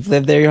 years old. You've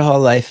lived there your whole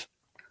life.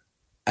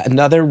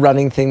 Another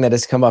running thing that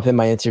has come up in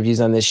my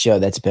interviews on this show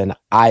that's been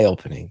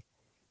eye-opening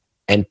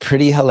and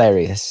pretty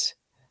hilarious.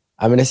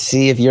 I'm going to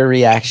see if your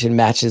reaction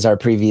matches our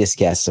previous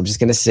guests. I'm just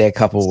going to say a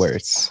couple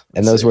words,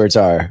 and those words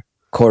are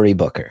Cory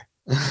Booker.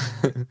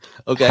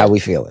 Okay, how we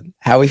feeling?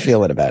 How we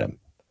feeling about him?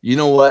 You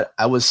know what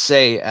I would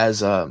say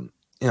as you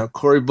know,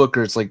 Cory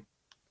Booker is like,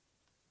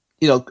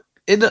 you know,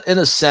 in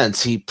a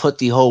sense, he put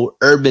the whole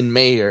urban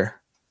mayor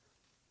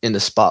in the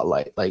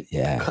spotlight. Like,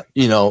 yeah,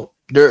 you know,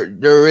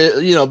 there,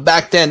 you know,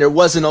 back then there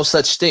wasn't no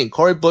such thing.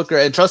 Cory Booker,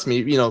 and trust me,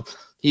 you know,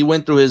 he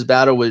went through his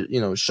battle with,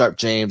 you know, Sharp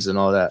James and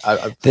all that.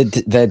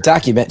 The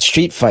document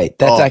Street Fight,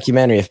 that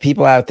documentary. If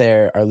people out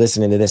there are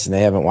listening to this and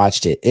they haven't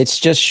watched it, it's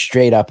just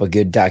straight up a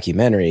good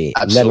documentary.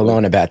 Absolutely. Let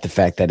alone about the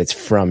fact that it's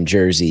from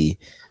Jersey.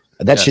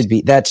 That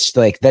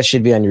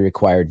should be on your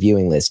required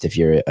viewing list if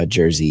you're a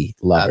Jersey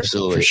lover.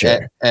 Absolutely, for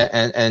sure.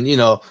 And you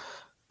know,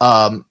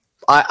 I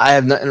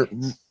have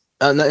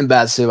nothing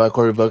bad to say about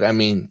Cory Booker. I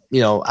mean,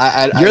 you know,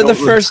 you're the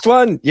first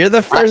one. You're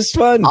the first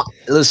one.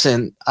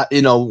 Listen,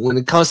 you know, when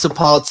it comes to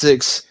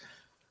politics,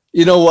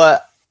 you know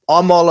what?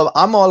 I'm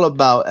all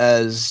about,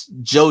 as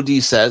Joe D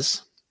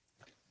says,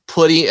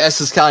 putting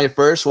Essex County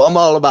first. Well, I'm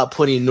all about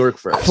putting Newark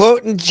first.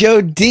 Quoting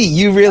Joe D,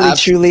 you really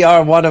truly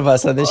are one of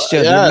us on this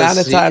show. The amount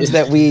of times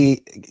that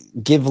we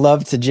give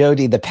love to Joe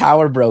D, the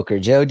power broker,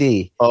 Joe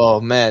D.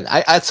 Oh man,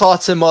 I talk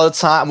to him all the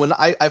time when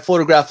I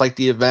photograph like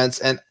the events,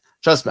 and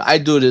trust me, I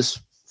do this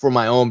for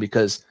my own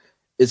because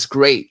it's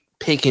great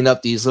picking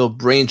up these little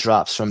brain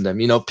drops from them.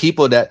 You know,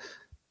 people that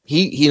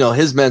you know,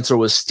 his mentor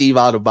was Steve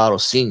Adubato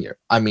Sr.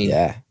 I mean,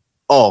 yeah.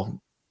 Oh,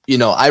 you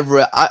know,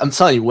 I'm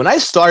telling you, when I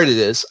started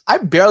this, I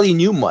barely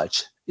knew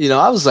much. You know,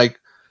 I was like,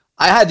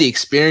 I had the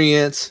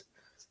experience,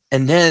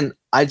 and then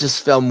I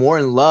just fell more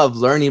in love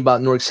learning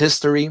about Newark's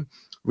history,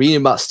 reading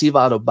about Steve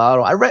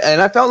Adubato.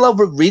 I fell in love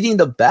with reading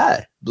the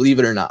bad, believe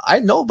it or not. I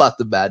know about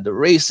the bad, the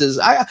races,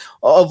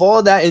 of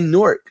all that in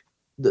Newark,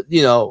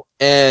 you know,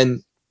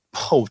 and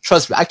oh,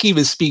 trust me, I can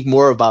even speak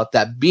more about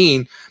that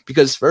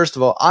because first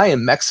of all, I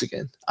am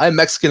Mexican. I am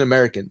Mexican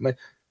American.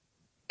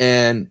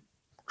 And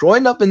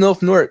growing up in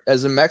North Newark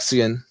as a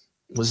Mexican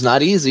was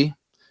not easy.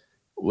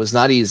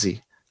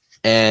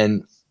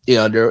 And, you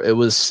know, it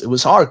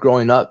was hard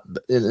growing up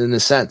in a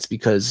sense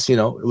because, you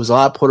know, it was a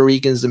lot of Puerto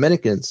Ricans,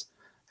 Dominicans,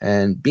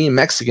 and being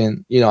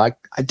Mexican, you know, I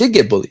did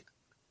get bullied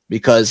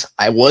because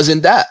I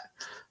wasn't that.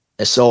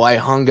 And so I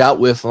hung out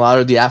with a lot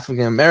of the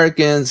African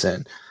Americans,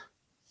 and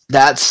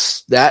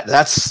that's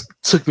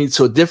took me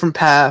to a different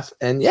path.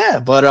 And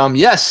yeah, but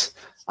yes,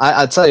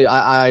 I tell you,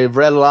 I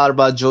read a lot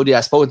about Jody.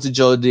 I've spoken to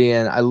Jody,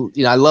 and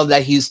I love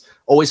that he's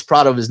always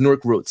proud of his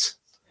Newark roots.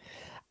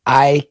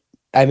 I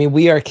mean,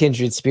 we are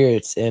kindred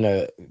spirits in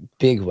a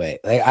big way.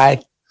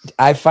 Like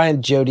I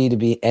find Jody to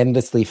be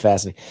endlessly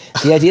fascinating.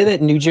 The idea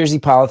that New Jersey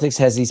politics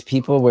has these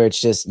people where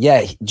it's just,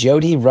 yeah,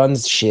 Jody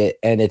runs shit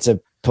and it's a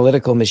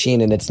political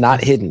machine and it's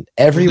not hidden.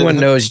 Everyone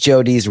knows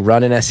Jody's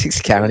running Essex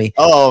County.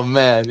 Oh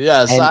man,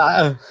 yes.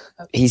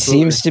 He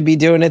seems to be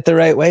doing it the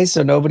right way,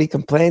 so nobody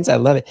complains. I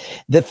love it.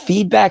 The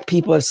feedback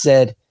people have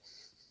said,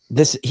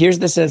 here's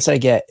the sense I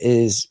get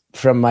is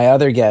from my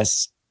other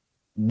guests,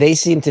 they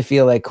seem to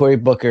feel like Cory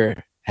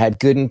Booker had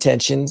good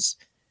intentions,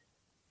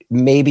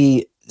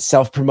 maybe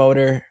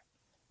self-promoter,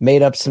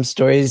 made up some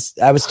stories.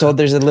 I was told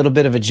there's a little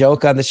bit of a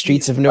joke on the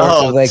streets of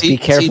Newark, like be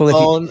careful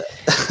T-Bone.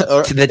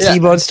 The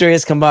T-Bone story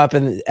has come up,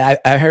 and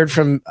I heard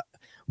from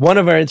one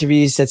of our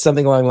interviews said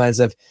something along the lines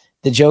of,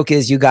 the joke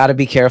is you got to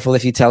be careful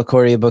if you tell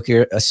Cory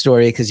Booker a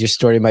story because your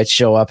story might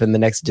show up in the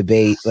next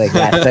debate, like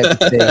that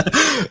type of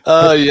thing.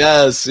 Oh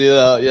yes,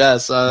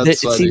 yes.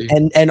 That's funny.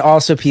 And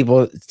also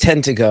people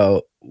tend to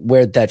go,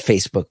 where'd that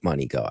Facebook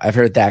money go? I've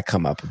heard that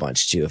come up a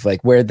bunch too. If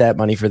like, where'd that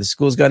money for the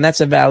schools go? And that's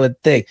a valid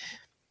thing.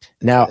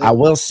 Now, I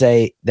will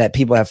say that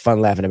people have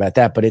fun laughing about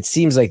that, but it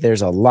seems like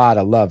there's a lot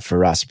of love for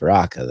Ras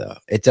Baraka, though.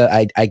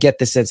 I get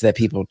the sense that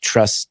people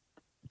trust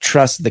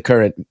the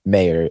current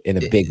mayor in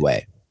a big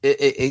way.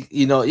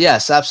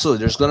 Yes, absolutely.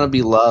 There's going to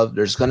be love.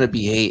 There's going to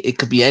be hate. It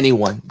could be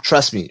anyone.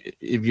 Trust me.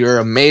 If you're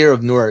a mayor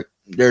of Newark,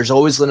 there's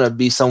always going to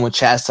be someone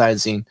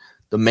chastising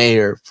the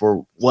mayor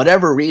for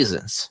whatever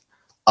reasons.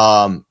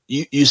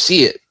 You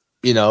see it,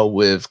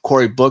 with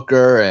Cory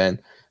Booker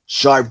and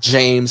Sharp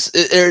James.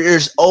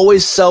 There's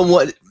always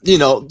someone,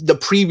 the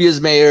previous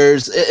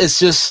mayors. It's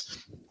just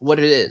what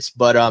it is.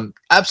 But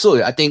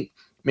absolutely, I think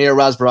Mayor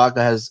Ras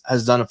Baraka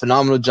has done a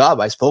phenomenal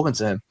job. I've spoken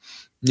to him.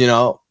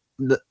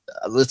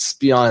 Let's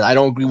be honest, I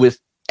don't agree with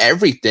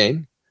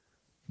everything,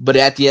 but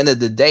at the end of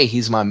the day,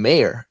 he's my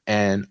mayor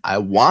and I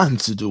want him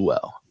to do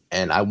well.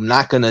 And I'm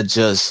not going to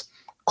just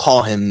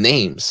call him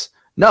names.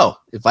 No,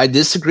 if I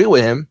disagree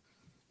with him,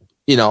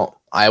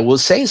 I will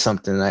say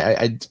something.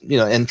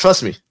 And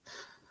trust me,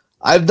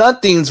 I've done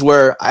things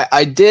where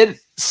I did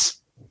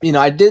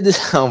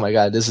this. Oh my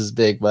God, this is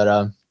big,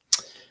 but,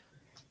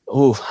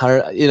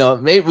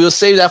 maybe we'll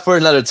save that for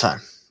another time.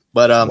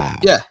 But, wow.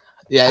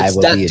 Yeah, it's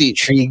that deep.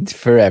 Intrigued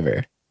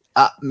forever.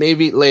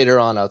 Maybe later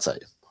on, I'll tell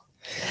you.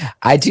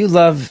 I do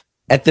love,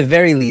 at the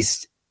very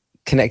least,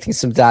 connecting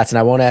some dots, and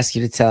I won't ask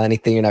you to tell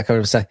anything you're not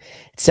comfortable saying.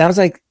 It sounds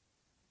like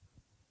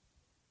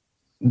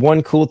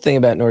one cool thing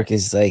about Newark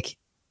is like,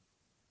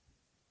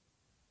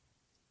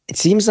 it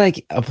seems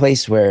like a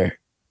place where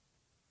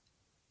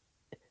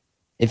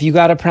if you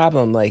got a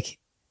problem, like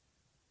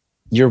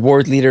your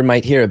ward leader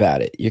might hear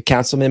about it, your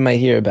councilman might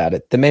hear about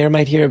it, the mayor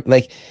might hear,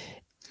 like,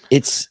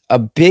 it's a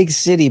big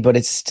city, but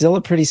it's still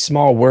a pretty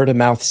small word of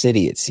mouth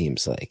city, it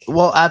seems like.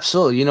 Well,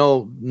 absolutely.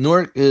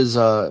 Newark is,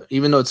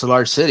 even though it's a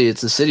large city,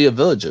 it's a city of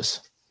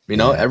villages.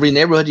 Every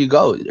neighborhood you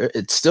go,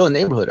 it's still a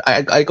neighborhood.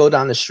 I go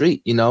down the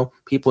street,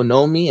 people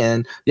know me.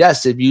 And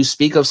yes, if you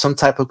speak of some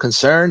type of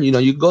concern,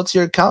 you go to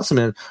your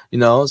councilman,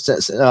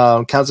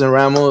 Councilman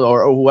Ramos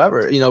or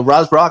whoever,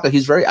 Ras Baraka,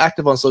 he's very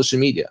active on social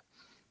media.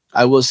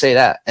 I will say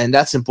that. And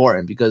that's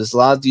important because a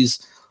lot of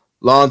these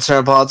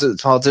long-term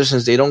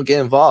politicians, they don't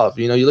get involved.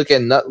 You look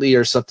at Nutley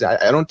or something.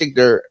 I don't think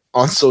they're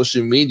on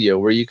social media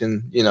where you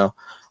can,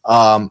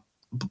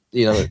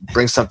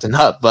 bring something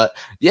up. But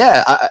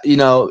yeah,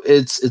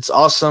 it's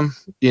awesome.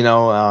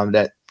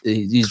 That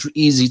he's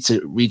easy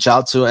to reach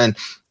out to, and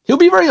he'll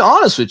be very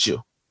honest with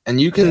you.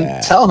 And you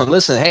can tell him,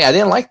 listen, hey, I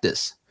didn't like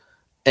this,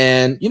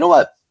 and you know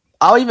what?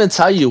 I'll even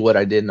tell you what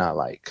I did not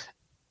like,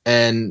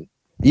 and.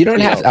 You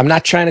don't have to. I'm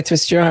not trying to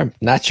twist your arm.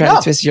 To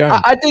twist your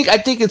arm. I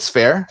think it's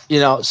fair.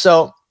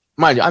 So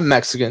mind you, I'm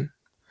Mexican.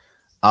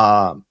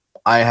 I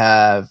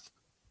have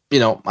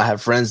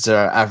friends that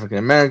are African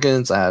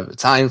Americans. I have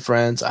Italian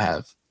friends. I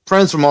have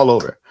friends from all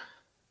over.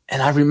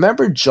 And I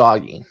remember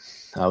jogging.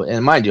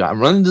 And mind you, I'm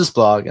running this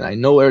blog and I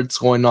know what's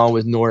going on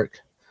with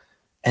Newark.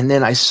 And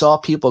then I saw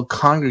people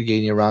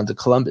congregating around the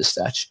Columbus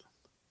statue.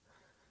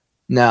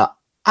 Now,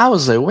 I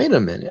was like, wait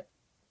a minute.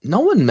 No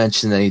one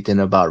mentioned anything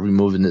about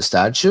removing the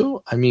statue.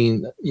 I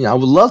mean, I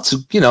would love to,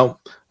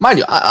 mind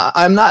you,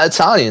 I'm not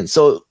Italian.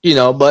 So,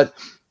 but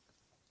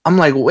I'm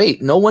like,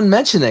 wait, no one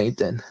mentioned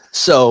anything.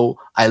 So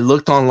I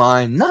looked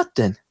online,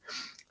 nothing.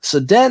 So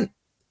then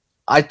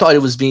I thought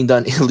it was being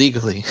done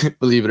illegally,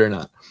 believe it or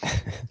not.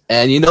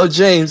 And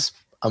James,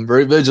 I'm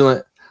very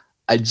vigilant.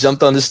 I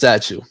jumped on the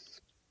statue.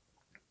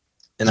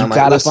 And I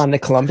got up on the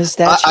Columbus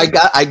statue?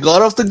 I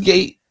got off the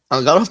gate.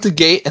 I got off the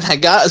gate and I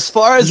got as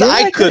far as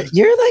I could.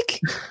 You're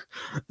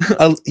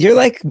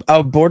like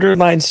a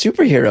borderline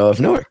superhero of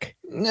Newark.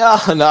 No,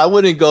 I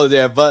wouldn't go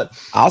there, but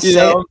I'll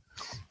say it.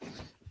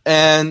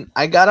 And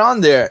I got on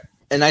there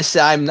and I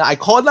said, I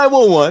called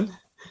 911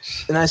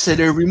 and I said,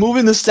 they're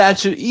removing the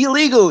statue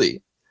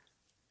illegally.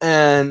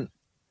 And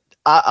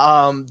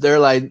they're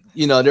like,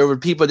 there were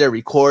people there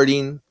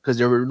recording because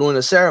they were doing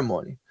a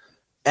ceremony.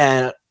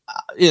 And,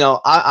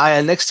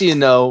 I next thing you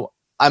know,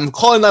 I'm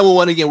calling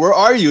 911 again. Where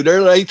are you? They're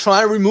like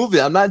trying to remove it.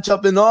 I'm not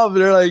jumping off.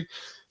 They're like,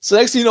 So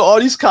next thing you know, all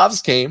these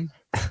cops came,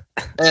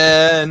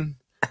 and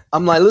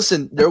I'm like,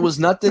 listen, there was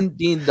nothing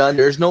being done.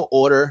 There's no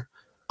order.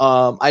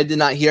 I did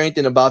not hear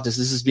anything about this.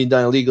 This is being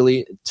done illegally.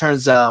 It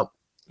turns out,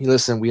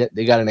 listen,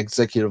 they got an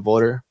executive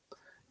order.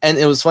 And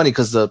it was funny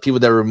because the people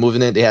that were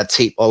removing it, they had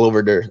tape all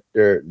over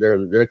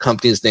their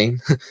company's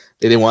name.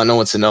 They didn't want no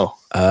one to know.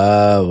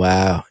 Oh,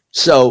 wow.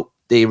 So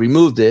they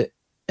removed it,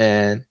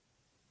 and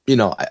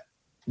I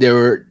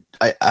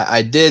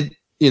did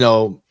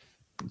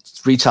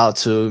reach out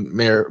to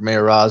Mayor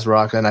Ras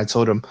Baraka, and I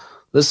told him,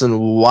 listen,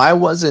 why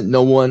wasn't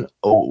no one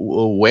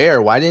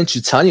aware? Why didn't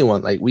you tell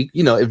anyone? Like,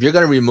 if you're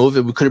gonna remove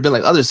it, we could have been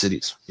like other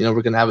cities.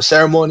 We're gonna have a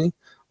ceremony.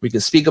 We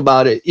can speak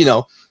about it.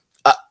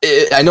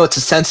 I know it's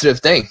a sensitive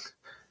thing.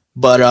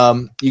 But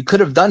you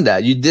could have done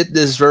that. You did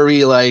this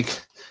very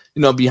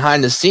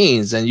behind the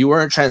scenes, and you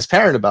weren't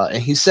transparent about it.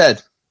 And he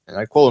said, and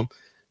I quote him,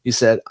 he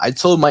said, I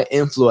told my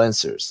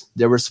influencers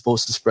they were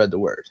supposed to spread the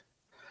word.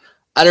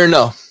 I don't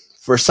know.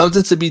 For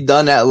something to be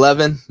done at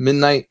 11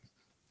 midnight,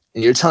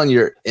 and you're telling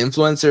your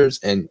influencers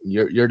and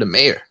you're the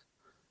mayor.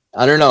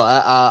 I don't know.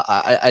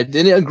 I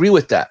didn't agree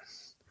with that.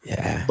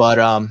 Yeah. But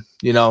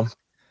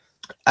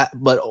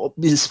but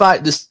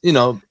despite this,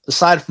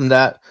 aside from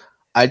that,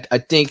 I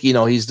think,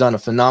 he's done a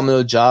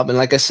phenomenal job. And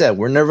like I said,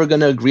 we're never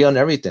going to agree on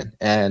everything.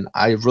 And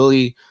I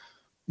really,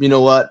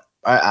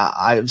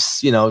 I've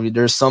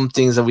there's some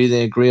things that we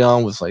didn't agree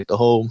on with like the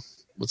whole,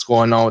 what's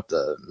going on with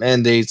the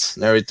mandates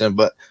and everything.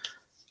 But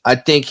I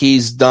think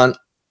he's done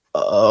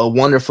a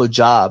wonderful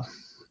job,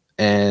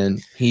 and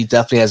he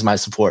definitely has my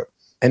support.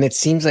 And it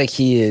seems like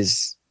he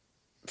is,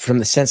 from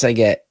the sense I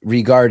get,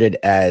 regarded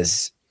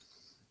as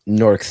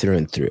Nork through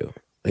and through.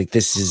 Like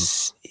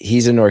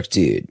he's a Nork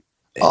dude.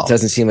 It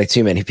doesn't seem like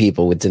too many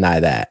people would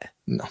deny that.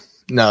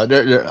 No,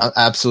 they're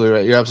absolutely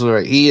right. You're absolutely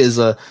right. He is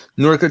a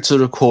Norker to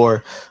the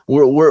core.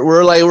 We're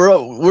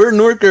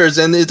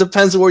Norkers, and it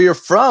depends where you're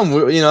from.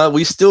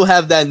 We still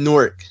have that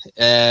Nork,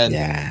 and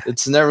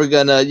it's never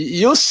gonna.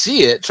 You'll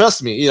see it.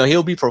 Trust me.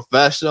 He'll be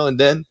professional, and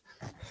then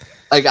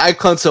like I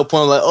come to a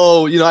point like,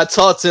 I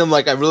talk to him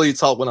like I really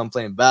talk when I'm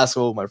playing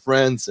basketball with my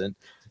friends, and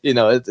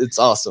it's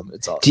awesome.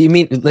 It's awesome. Do you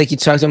mean like you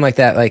talk to him like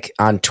that, like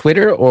on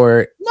Twitter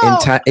or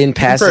in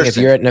passing? If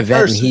you're at an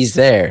event and he's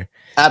there,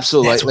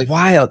 absolutely. That's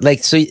wild.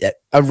 Like, so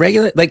a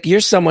regular, like you're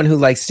someone who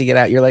likes to get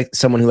out. You're like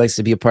someone who likes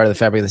to be a part of the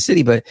fabric of the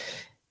city, but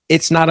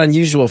it's not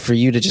unusual for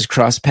you to just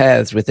cross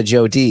paths with a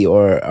Joe D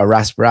or a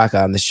Ras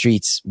Baraka on the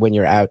streets when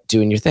you're out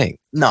doing your thing.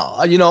 No,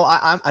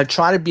 I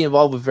try to be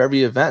involved with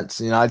every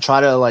event. I try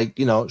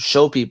to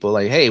show people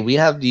like, hey, we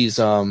have these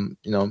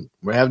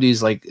we have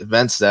these like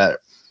events that.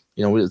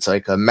 It's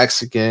like a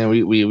Mexican.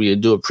 We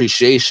do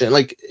appreciation,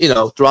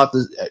 throughout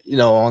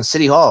the, on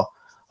City Hall.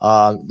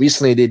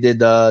 Recently they did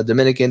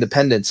Dominican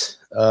Independence.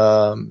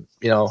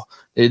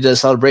 They did a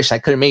celebration. I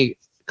couldn't make it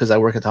because I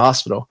work at the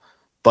hospital.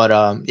 But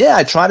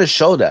I try to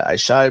show that. I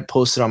try to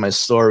post it on my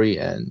story,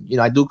 and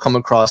I do come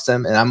across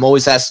them, and I'm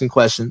always asking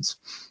questions,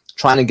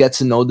 trying to get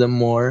to know them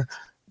more.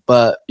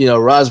 But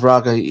Ras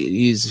Baraka,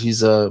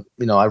 he's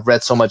I've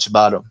read so much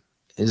about him.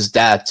 His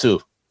dad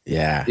too.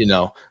 Yeah.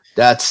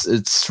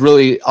 It's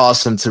really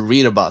awesome to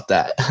read about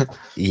that.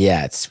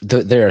 Yeah,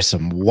 there are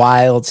some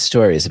wild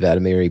stories about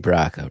Amiri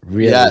Baraka,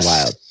 really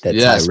wild, that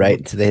tie right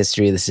into the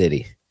history of the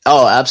city.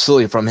 Oh,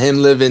 absolutely. From him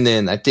living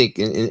in, I think,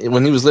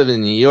 when he was living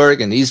in New York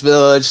and East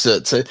Village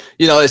to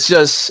it's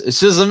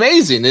just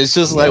amazing. It's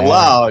just like,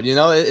 wow,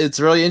 it's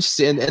really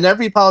interesting. And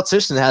every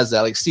politician has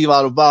that, like Steve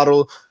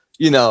Adubato,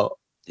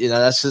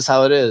 that's just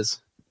how it is.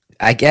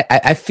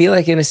 I feel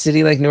like in a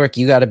city like Newark,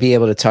 you got to be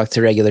able to talk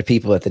to regular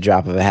people at the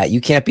drop of a hat. You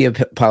can't be a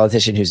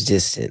politician who's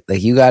distant.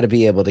 Like, you got to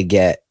be able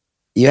to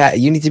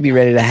you need to be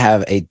ready to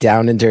have a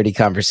down and dirty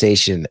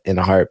conversation in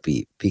a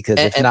heartbeat, because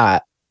if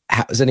not,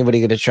 how is anybody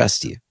going to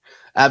trust you?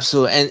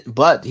 Absolutely.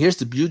 But here's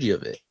the beauty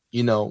of it,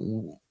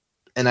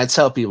 and I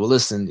tell people,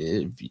 listen,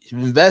 if you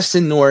invest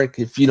in Newark,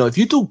 if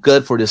you do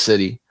good for the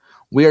city,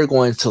 we are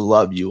going to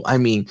love you. I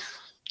mean,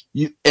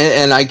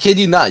 and I kid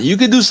you not, you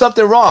could do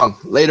something wrong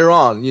later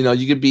on.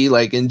 You could be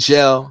like in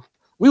jail.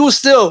 We will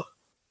still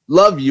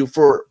love you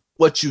for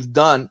what you've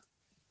done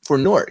for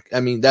Newark. I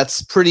mean,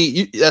 that's pretty.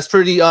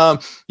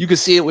 You could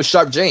see it with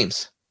Sharp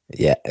James.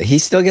 Yeah, he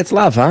still gets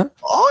love, huh?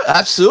 Oh,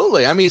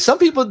 absolutely. I mean, some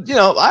people,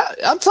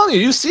 I'm telling you,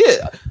 you see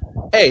it.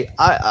 Hey,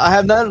 I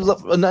have nothing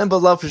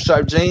but love for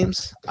Sharp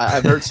James.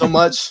 I've heard so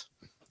much,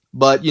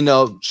 but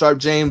Sharp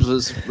James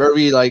was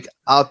very like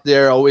out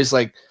there, always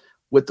like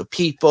with the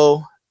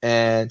people.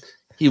 And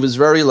he was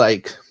very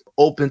like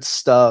open to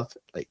stuff.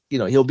 Like,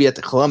 he'll be at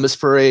the Columbus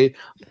Parade.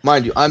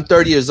 Mind you, I'm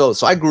 30 years old,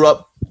 so I grew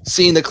up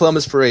seeing the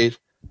Columbus Parade,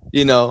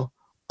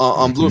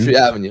 on Bluefield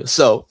Avenue.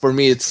 So for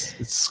me,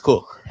 it's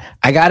cool.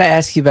 I got to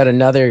ask you about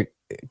another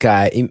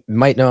guy. You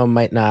might know him,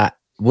 might not.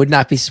 would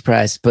not be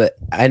surprised, but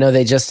I know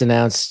they just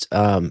announced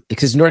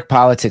because Newark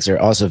politics are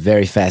also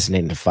very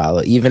fascinating to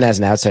follow. Even as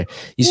an outsider,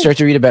 you start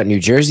to read about New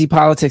Jersey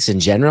politics in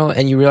general,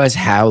 and you realize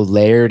how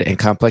layered and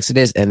complex it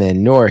is. And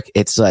then Newark,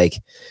 it's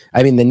like,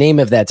 I mean, the name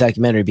of that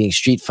documentary being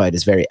Street Fight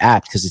is very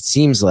apt because it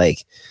seems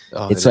like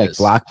it's like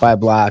block by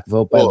block,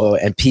 vote by vote,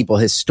 and people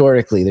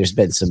historically, there's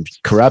been some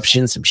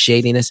corruption, some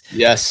shadiness.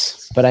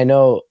 Yes, but I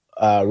know.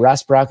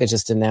 Ross Baraka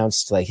just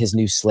announced like his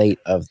new slate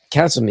of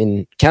council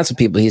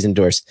people he's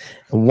endorsed.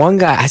 And one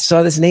guy, I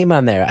saw this name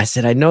on there. I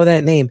said, I know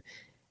that name.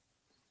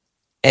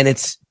 And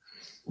it's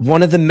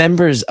one of the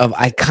members of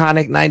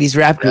iconic 90s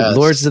rap group,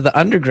 Lords of the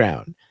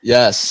Underground.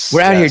 Yes.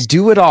 We're out here,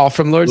 Do It All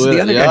from Lords of the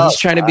Underground. He's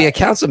trying to be a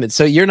councilman.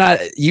 So you're not,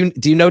 do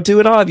you know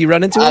Do It All? Have you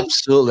run into him?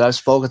 Absolutely. I've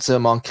spoken to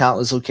him on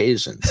countless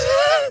occasions.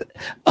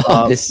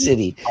 This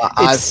city,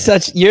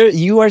 it's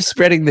you are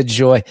spreading the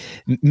joy,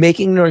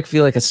 making Newark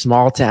feel like a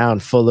small town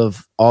full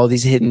of all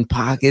these hidden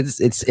pockets.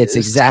 It's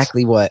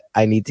exactly what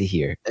I need to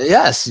hear.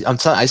 Yes, I'm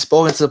telling. I've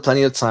spoken to him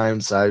plenty of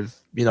times. I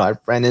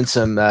ran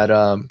into him at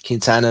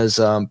Quintana's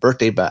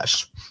birthday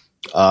bash.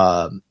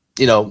 And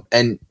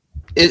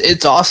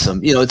it's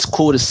awesome. It's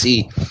cool to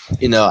see.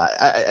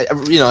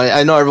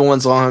 I know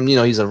everyone's on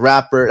him. He's a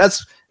rapper.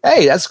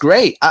 That's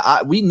great.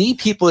 We need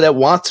people that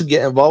want to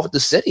get involved with the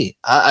city.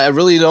 I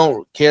really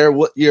don't care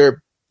what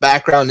your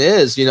background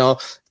is,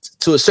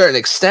 to a certain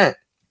extent.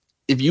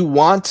 If you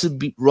want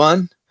to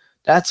run,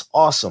 that's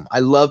awesome. I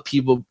love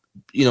people,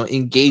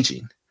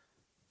 engaging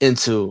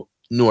into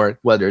Newark,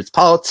 whether it's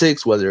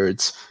politics, whether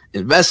it's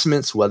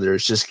investments, whether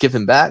it's just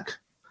giving back,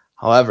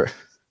 however.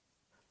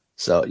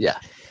 So, yeah.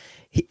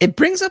 It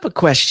brings up a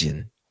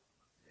question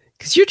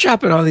because you're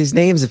dropping all these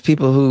names of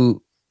people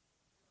who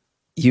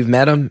you've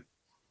met them.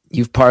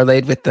 You've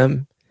parlayed with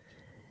them.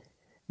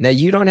 Now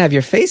you don't have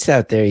your face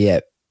out there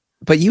yet,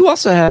 but you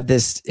also have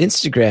this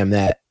Instagram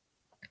that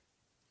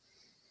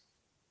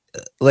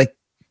like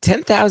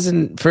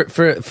 10,000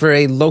 for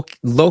a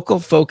local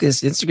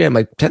focused Instagram,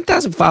 like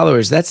 10,000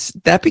 followers. That's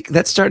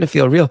starting to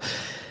feel real.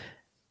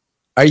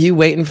 Are you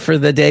waiting for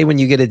the day when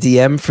you get a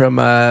DM from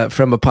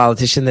a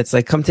politician that's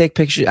like, come take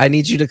pictures? I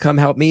need you to come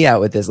help me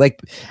out with this.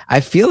 Like,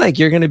 I feel like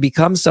you're going to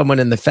become someone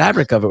in the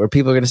fabric of it where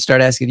people are going to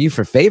start asking you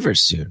for favors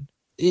soon.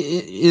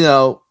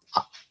 I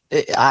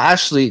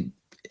actually,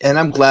 and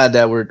I'm glad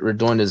that we're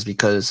doing this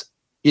because,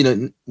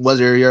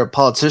 whether you're a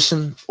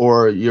politician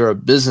or you're a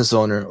business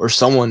owner or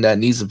someone that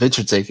needs a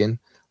picture taken,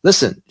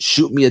 listen,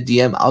 shoot me a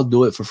DM. I'll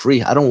do it for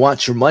free. I don't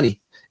want your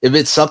money. If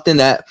it's something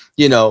that,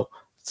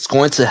 it's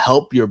going to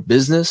help your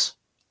business,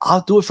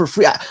 I'll do it for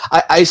free.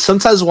 I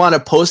sometimes want to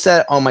post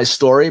that on my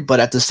story, but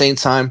at the same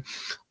time,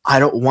 I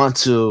don't want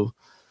to,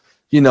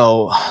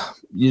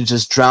 you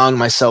just drown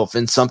myself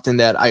in something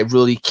that I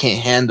really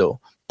can't handle.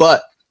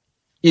 But,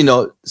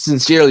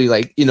 sincerely,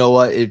 like,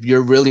 what, if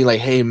you're really like,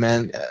 hey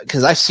man,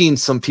 because I've seen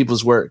some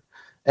people's work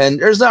and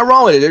there's nothing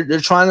wrong with it. They're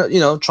trying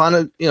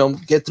to,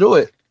 get through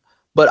it.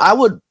 But I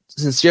would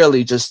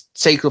sincerely just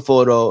take a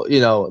photo,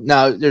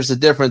 now there's a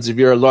difference if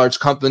you're a large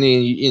company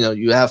and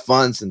you have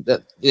funds and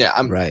that,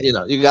 I'm right.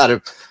 You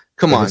gotta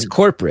come on. It's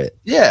corporate.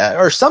 Yeah.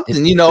 Or something,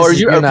 or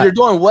you're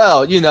doing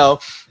well,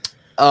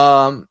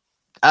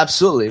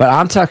 absolutely. But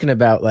I'm talking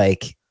about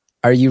like,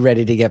 are you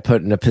ready to get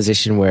put in a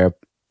position where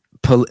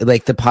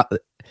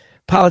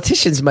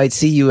politicians might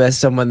see you as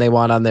someone they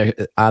want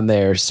on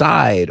their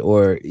side,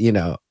 or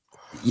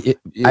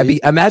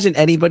imagine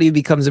anybody who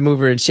becomes a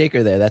mover and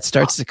shaker there that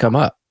starts to come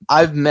up.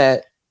 I've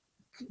met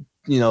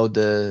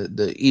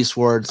the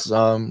Eastwards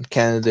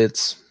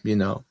candidates.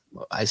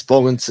 I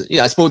spoke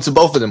to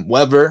both of them,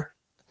 Weber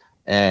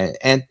and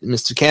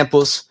Mr.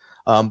 Campos,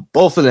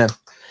 both of them.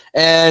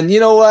 And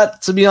you know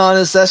what? To be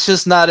honest, that's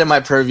just not in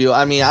my purview.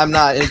 I mean, I'm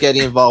not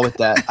getting involved with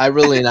that. I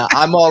really not.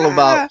 I'm all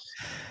about,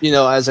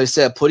 as I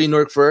said, putting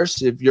Newark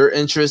first. If you're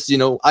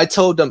interested, I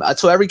told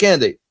every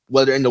candidate,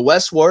 whether in the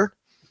West Ward,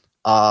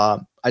 I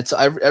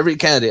told every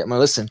candidate, I'm like,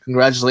 listen,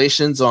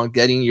 congratulations on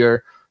getting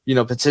your,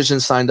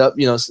 petitions signed up,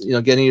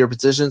 getting your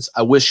petitions.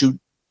 I wish you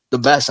the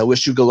best. I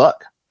wish you good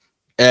luck.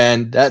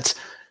 And that's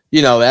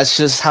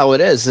just how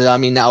it is. I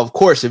mean, now, of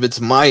course, if it's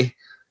my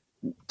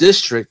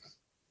district,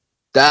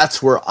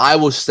 that's where I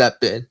will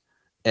step in.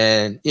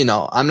 And,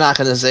 I'm not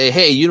going to say,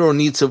 hey, you don't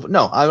need to.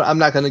 No, I'm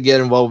not going to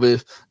get involved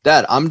with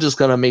that. I'm just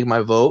going to make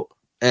my vote.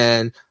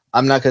 And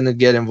I'm not going to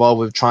get involved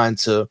with trying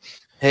to,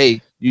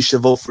 hey, you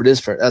should vote for this.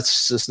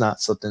 That's just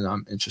not something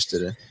I'm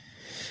interested in.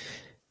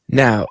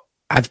 Now,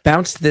 I've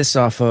bounced this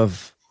off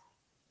of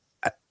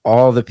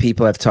all the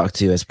people I've talked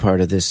to as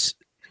part of this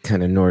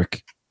kind of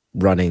Newark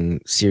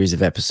running series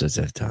of episodes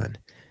I've done,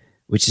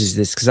 which is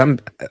this, because I'm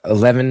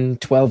 11,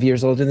 12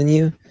 years older than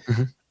you.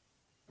 Mm-hmm.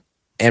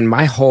 And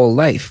my whole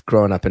life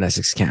growing up in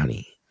Essex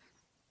County,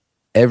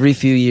 every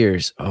few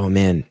years, oh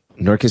man,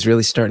 Newark is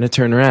really starting to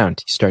turn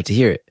around. You start to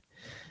hear it.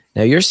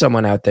 Now you're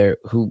someone out there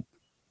who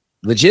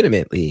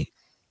legitimately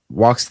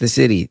walks the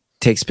city,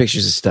 takes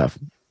pictures of stuff.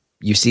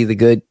 You see the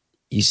good,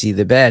 you see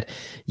the bad.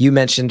 You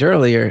mentioned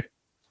earlier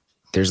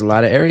there's a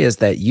lot of areas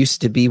that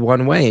used to be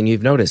one way, and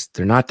you've noticed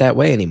they're not that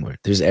way anymore.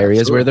 There's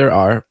areas where there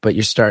are, but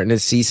you're starting to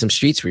see some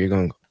streets where you're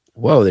going,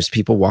 whoa, there's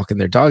people walking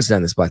their dogs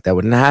down this block. That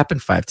wouldn't have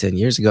happened 5-10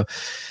 years ago.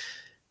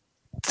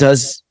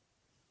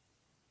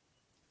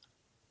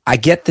 I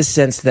get the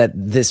sense that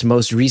this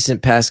most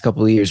recent past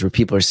couple of years where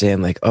people are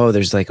saying like, oh,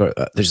 there's like a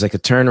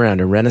turnaround,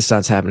 a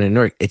renaissance happening in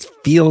Newark. It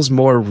feels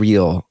more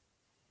real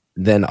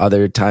than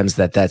other times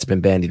that's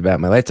been bandied about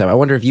in my lifetime. I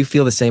wonder if you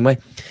feel the same way.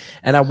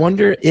 And I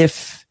wonder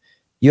if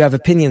you have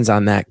opinions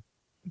on that,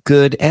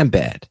 good and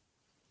bad.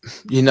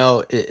 You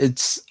know,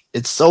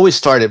 it's always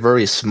started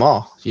very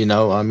small. You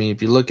know, I mean,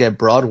 if you look at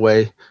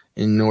Broadway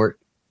in Newark,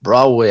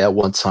 Broadway at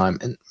one time,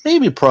 and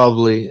maybe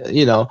probably,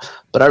 you know,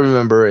 but I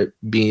remember it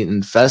being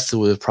infested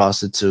with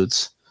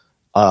prostitutes,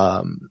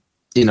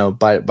 you know,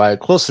 by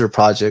closer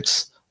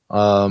projects,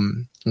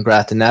 in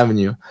Grafton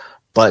Avenue.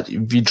 But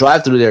if you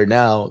drive through there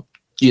now,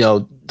 you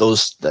know,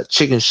 that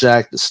Chicken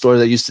Shack, the store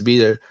that used to be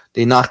there,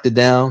 they knocked it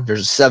down.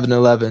 There's a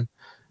 7-Eleven.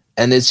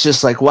 And it's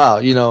just like, wow,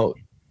 you know,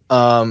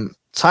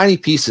 tiny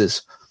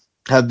pieces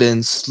have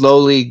been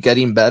slowly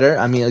getting better.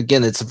 I mean,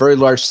 again, it's a very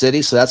large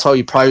city, so that's how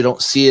you probably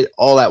don't see it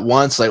all at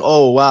once. Like,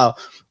 oh, wow.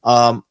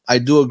 I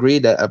do agree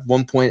that at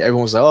one point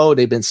everyone was like, oh,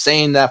 they've been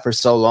saying that for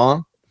so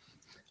long.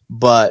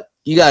 But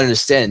you got to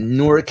understand,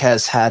 Newark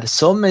has had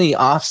so many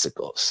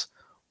obstacles,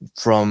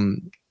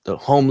 from the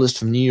homeless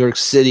from New York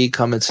City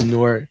coming to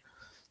Newark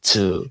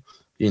to,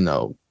 you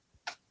know,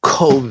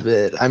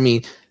 COVID. I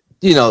mean,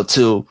 you know,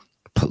 to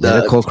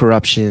political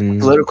corruption,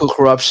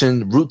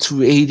 Route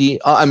 280.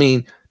 I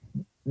mean,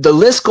 the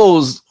list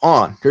goes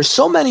on. There's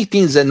so many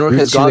things that Newark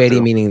has gone through. Route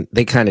 280, meaning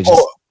they kind of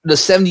just the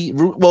 70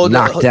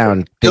 knocked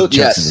down big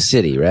chunks of the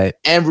city, right?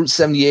 And Route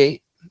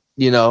 78,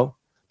 you know,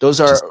 those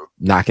are just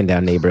knocking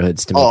down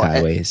neighborhoods to make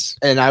highways.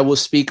 And I will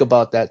speak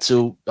about that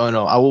too. Oh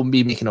no, I will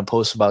be making a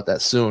post about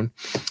that soon.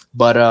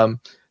 But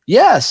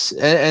yes,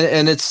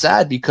 and it's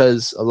sad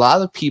because a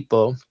lot of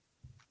people,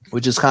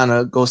 which just kind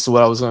of goes to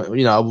what I was going,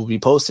 you know, I will be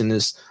posting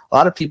this. A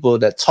lot of people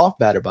that talk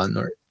bad about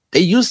Newark, they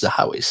use the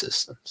highway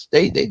systems.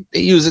 They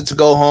use it to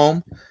go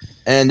home,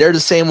 and they're the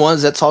same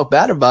ones that talk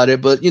bad about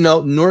it. But you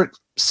know, Newark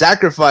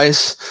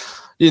sacrifice.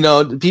 You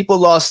know, people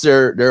lost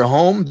their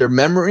home, their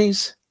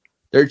memories,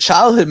 their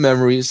childhood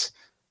memories,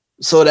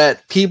 so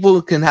that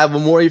people can have a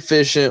more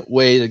efficient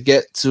way to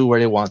get to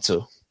where they want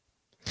to.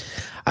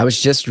 I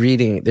was just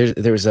reading.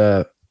 There's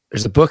a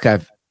book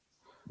I've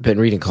been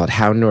reading called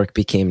 "How Newark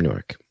Became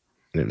Newark."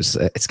 And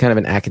it's kind of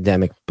an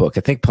academic book,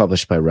 I think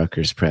published by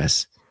Rutgers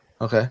Press.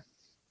 Okay.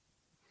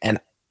 And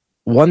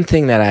one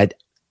thing that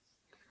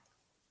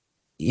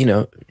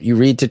you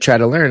read to try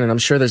to learn, and I'm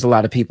sure there's a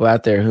lot of people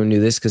out there who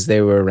knew this because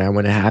they were around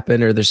when it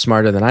happened, or they're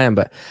smarter than I am,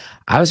 but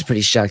I was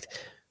pretty shocked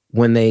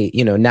when they,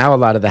 you know, now a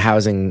lot of the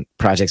housing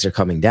projects are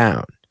coming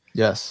down.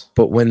 Yes.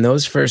 But when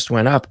those first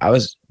went up,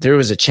 there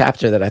was a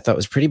chapter that I thought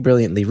was pretty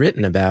brilliantly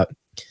written about,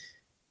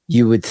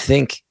 you would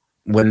think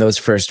when those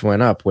first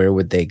went up, where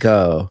would they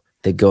go?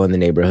 They'd go in the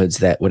neighborhoods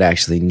that would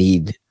actually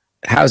need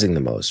housing the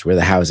most, where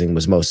the housing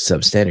was most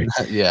substandard.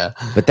 Yeah.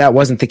 But that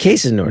wasn't the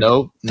case in Newark.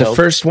 Nope. The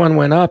first one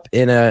went up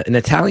in an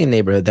Italian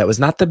neighborhood that was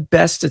not the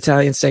best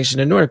Italian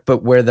section in Newark,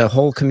 but where the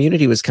whole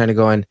community was kind of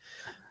going,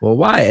 well,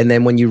 why? And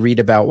then when you read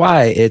about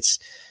why, it's,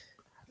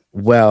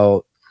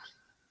 well,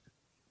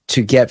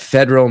 to get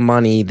federal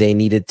money, they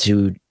needed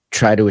to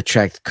try to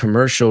attract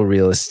commercial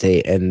real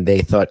estate, and they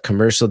thought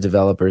commercial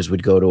developers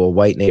would go to a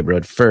white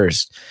neighborhood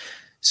first.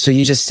 So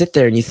you just sit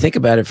there and you think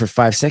about it for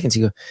 5 seconds.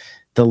 You go,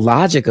 the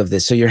logic of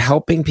this. So you're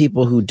helping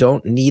people who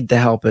don't need the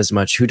help as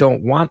much, who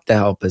don't want the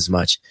help as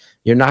much.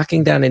 You're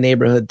knocking down a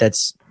neighborhood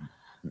that's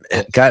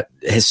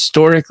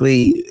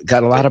historically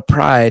got a lot of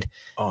pride.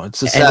 Oh,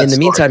 it's a sad and in the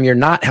story. meantime, you're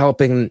not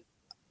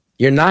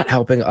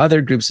helping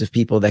other groups of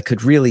people that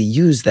could really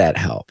use that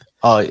help.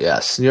 Oh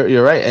yes,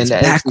 you're right. And it's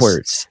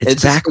backwards.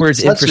 It's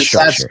backwards infrastructure. It's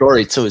such a sad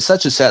story too. It's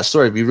such a sad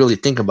story if you really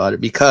think about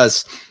it,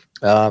 because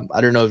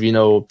I don't know if you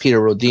know who Peter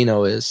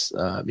Rodino is.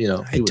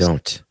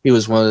 He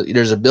was one of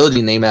there's a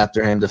building named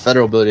after him, the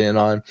federal building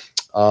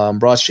on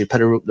Broad Street,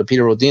 the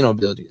Peter Rodino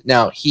building.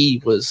 Now,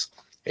 he was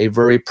a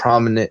very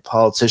prominent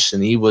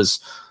politician.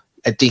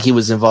 I think he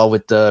was involved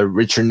with the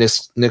Richard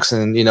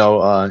Nixon,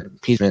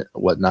 impeachment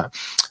and whatnot.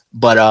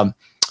 But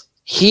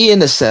he,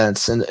 in a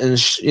sense, and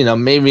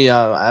maybe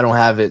I don't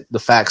have the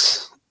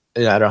facts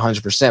at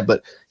 100%,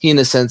 but he, in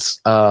a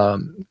sense,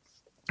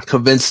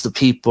 convinced the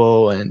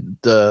people and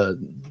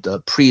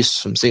the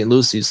priests from St.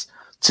 Lucy's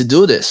to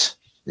do this.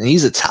 And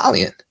he's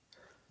Italian.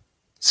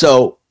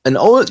 So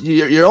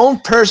your own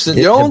person,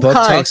 your own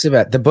kind.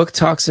 The book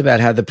talks about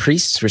how the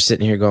priests were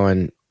sitting here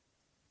going,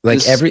 like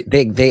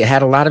they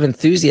had a lot of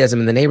enthusiasm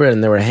in the neighborhood,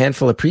 and there were a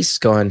handful of priests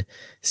going,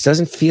 this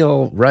doesn't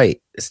feel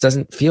right. This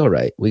doesn't feel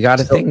right. We got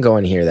a thing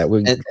going here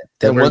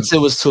once it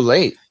was too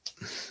late,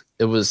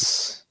 it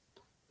was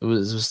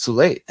too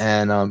late.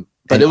 And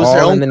but it was all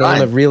their own in the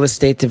name of real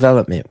estate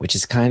development, which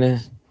is kind of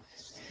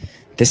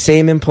the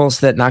same impulse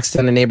that knocks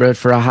down a neighborhood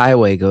for a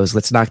highway goes,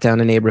 let's knock down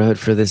a neighborhood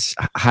for this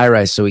high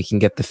rise so we can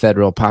get the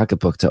federal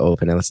pocketbook to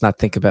open, and let's not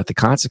think about the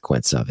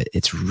consequence of it.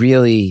 It's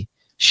really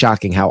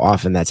shocking how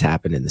often that's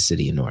happened in the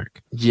city of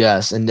Newark.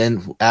 Yes, and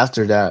then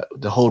after that,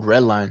 the whole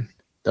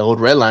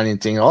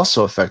redlining thing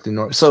also affected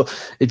Newark. So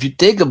if you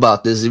think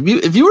about this,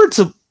 if you were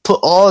to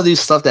put all of these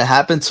stuff that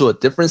happened to a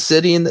different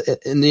city in the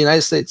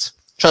United States,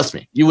 trust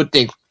me, you would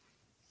think,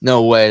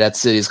 no way, that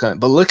city is coming.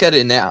 But look at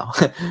it now.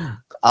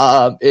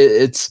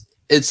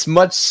 It's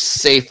much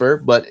safer,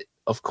 but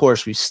of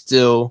course we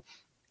still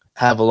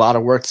have a lot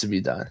of work to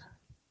be done.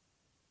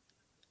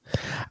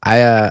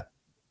 I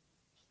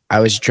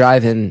was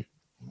driving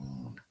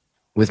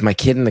with my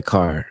kid in the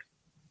car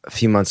a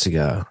few months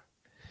ago,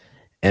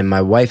 and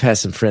my wife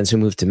has some friends who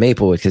moved to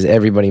Maplewood because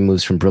everybody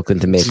moves from Brooklyn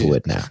to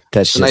Maplewood now.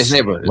 That's it's a nice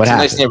neighborhood. What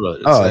happened. Nice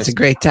neighborhood. It's a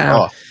great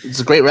town. Oh, it's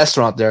a great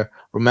restaurant there.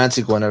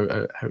 Romantic one.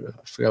 I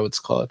forgot what it's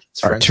called.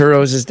 It's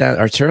Arturo's is down.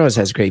 Arturo's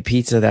has great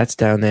pizza. That's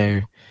down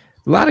there.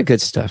 A lot of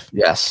good stuff.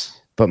 Yes.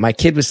 But my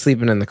kid was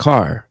sleeping in the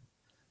car.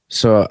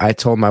 So I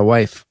told my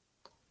wife,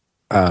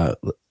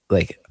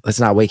 let's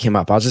not wake him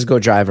up. I'll just go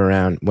drive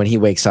around. When he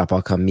wakes up,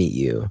 I'll come meet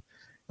you.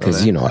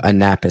 Because, a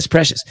nap is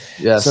precious.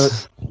 Yes. So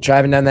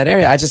driving down that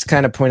area, I just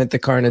kind of pointed the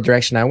car in the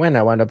direction I went.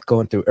 I wound up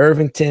going through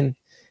Irvington,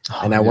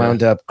 and I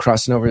wound up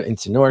crossing over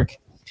into Newark.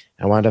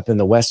 I wound up in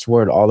the West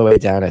Ward all the way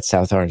down at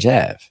South Orange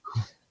Ave.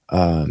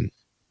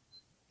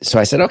 So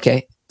I said,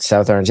 okay,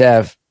 South Orange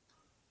Ave.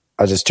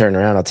 I'll just turn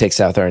around. I'll take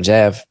South Orange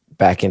Ave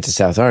back into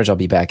South Orange. I'll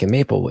be back in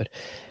Maplewood.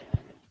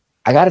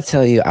 I got to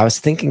tell you, I was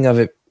thinking of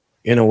it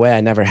in a way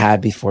I never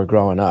had before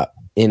growing up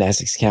in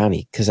Essex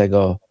County, because I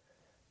go,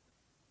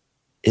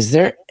 is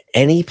there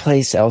any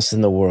place else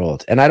in the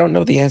world, and I don't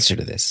know the answer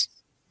to this,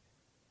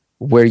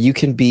 where you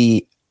can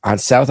be on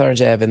South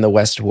Orange Ave in the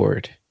West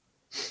Ward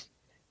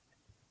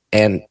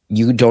and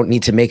you don't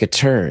need to make a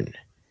turn,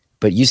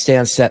 but you stay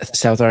on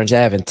South Orange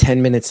Ave, and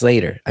 10 minutes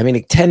later,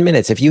 10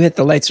 minutes, if you hit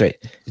the lights right,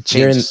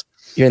 you're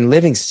in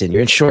Livingston,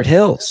 you're in Short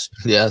Hills.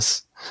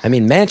 Yes.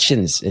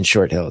 Mansions in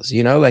Short Hills,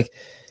 you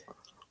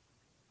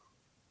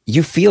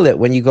feel it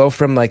when you go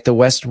from like the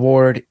West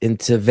Ward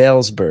into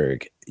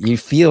Vailsburg. You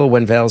feel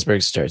when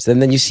Vailsburg starts.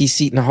 And then you see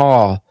Seton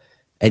Hall,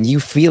 and you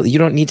feel you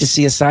don't need to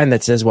see a sign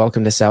that says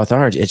welcome to South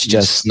Orange. It's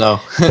just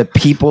the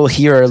people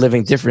here are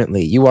living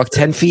differently. You walk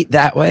 10 feet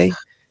that way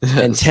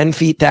and 10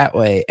 feet that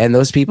way, and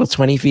those people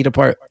 20 feet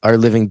apart are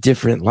living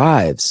different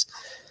lives.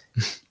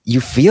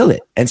 You feel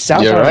it. And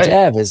South Orange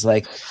Ave is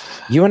like,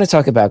 you want to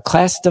talk about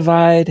class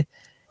divide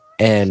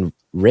and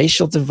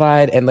racial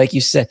divide. And like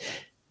you said,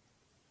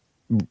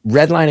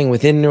 redlining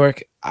within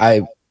Newark,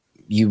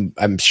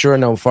 I'm sure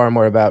know far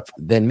more about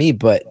than me,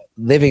 but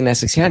living in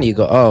Essex County, you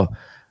go, oh,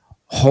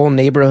 whole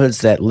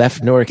neighborhoods that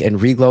left Newark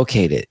and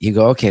relocated. You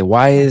go, okay,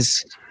 why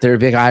is there a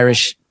big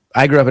Irish?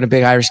 I grew up in a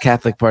big Irish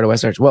Catholic part of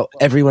West Orange. Well,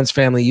 everyone's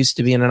family used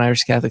to be in an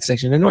Irish Catholic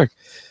section in Newark.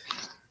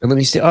 And let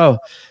me say,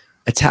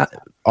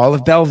 all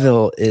of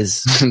Belleville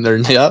is they're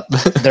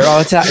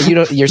all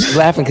Italian. You're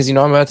laughing because I'm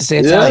about to say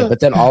Italian, but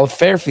then all of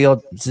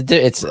Fairfield,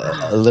 it's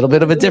a little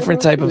bit of a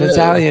different type of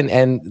Italian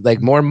and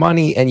like more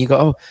money. And you go,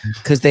 oh,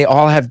 because they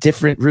all have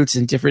different roots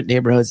in different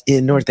neighborhoods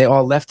in North. They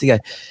all left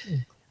together.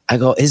 I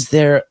go, is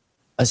there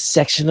a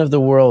section of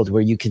the world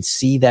where you can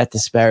see that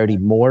disparity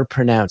more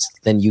pronounced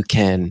than you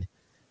can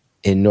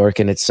in Newark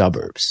and its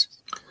suburbs?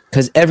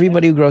 Because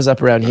everybody who grows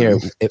up around here,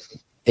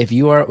 if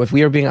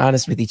we are being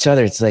honest with each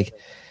other, it's like,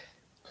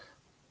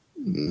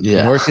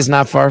 Newark is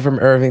not far from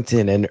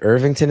Irvington, and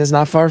Irvington is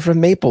not far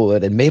from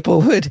Maplewood, and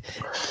Maplewood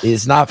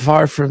is not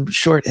far from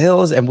Short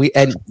Hills. And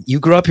you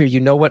grew up here, you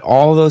know what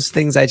all those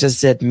things I just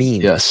said mean.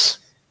 Yes.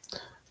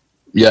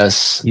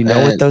 You know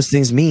what those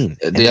things mean.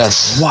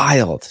 Yes. It's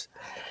wild.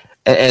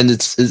 And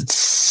it's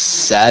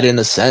sad in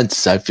a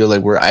sense. I feel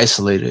like we're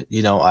isolated.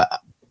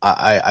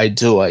 I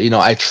do.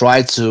 I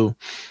try to,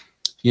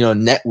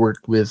 network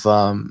with,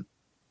 I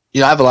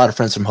have a lot of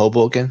friends from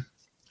Hoboken.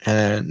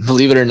 And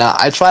believe it or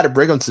not, I try to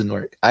bring them to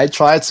Newark. But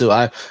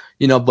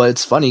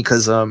it's funny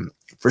because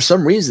for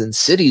some reason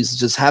cities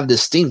just have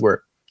this thing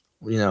where,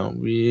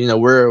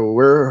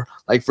 we're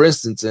like, for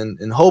instance,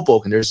 in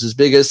Hoboken, there's this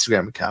big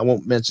Instagram account. I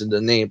won't mention the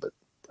name, but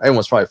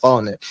everyone's probably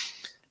following it.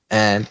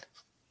 And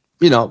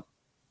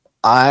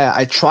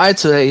I try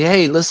to,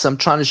 hey, listen, I'm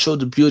trying to show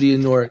the beauty of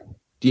Newark.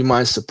 Do you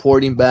mind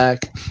supporting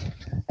back?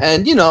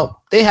 And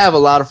they have a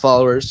lot of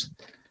followers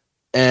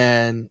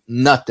and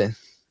nothing.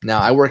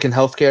 Now I work in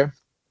healthcare.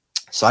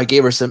 So I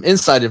gave her some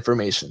inside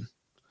information,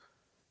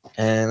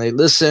 and I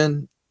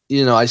listened.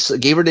 I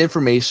gave her the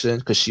information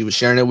because she was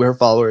sharing it with her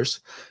followers.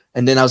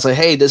 And then I was like,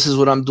 "Hey, this is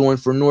what I'm doing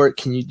for Newark.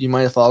 Do you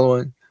mind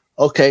following?"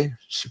 Okay,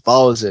 she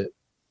follows it.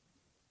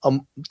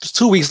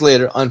 2 weeks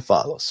later,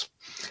 unfollows,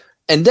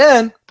 and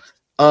then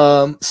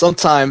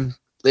sometime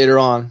later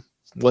on,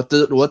 what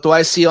do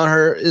I see on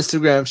her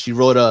Instagram? She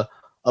wrote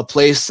a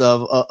place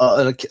of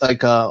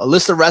a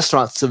list of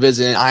restaurants to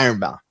visit in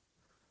Ironbound,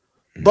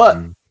 but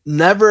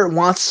never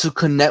wants to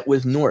connect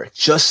with Newark.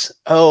 Just,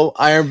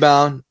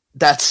 Ironbound,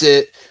 that's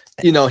it.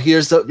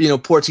 Here's the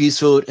Portuguese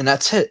food, and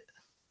that's it.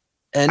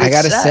 And I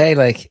gotta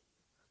say,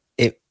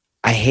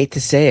 I hate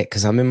to say it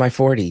because I'm in my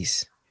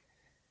 40s,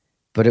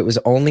 but it was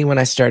only when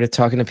I started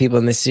talking to people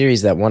in this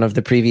series that one of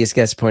the previous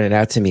guests pointed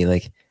out to me,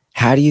 like,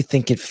 how do you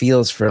think it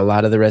feels for a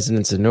lot of the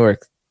residents of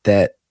Newark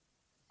that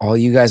all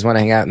you guys want to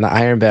hang out in the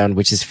Ironbound,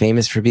 which is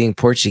famous for being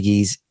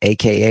Portuguese,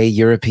 aka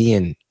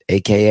European,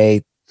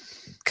 aka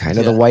kind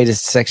of the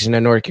whitest section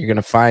of Newark you're going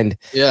to find?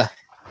 Yeah.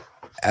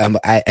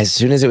 As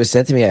soon as it was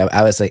said to me,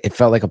 I was like, it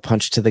felt like a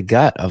punch to the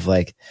gut of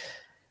like,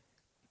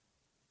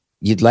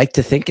 you'd like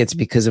to think it's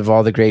because of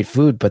all the great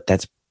food, but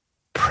that's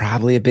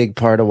probably a big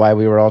part of why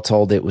we were all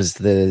told it was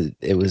the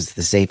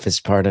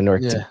safest part of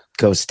Newark to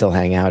go still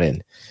hang out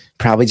in.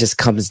 Probably just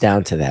comes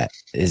down to that,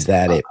 is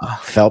that it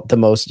felt the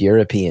most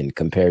European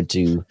compared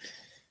to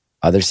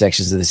other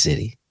sections of the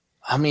city.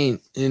 I mean,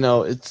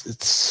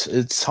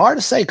 it's hard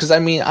to say because I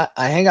mean,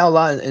 I hang out a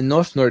lot in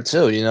North Newark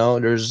too.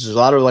 There's a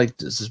lot of like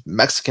this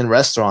Mexican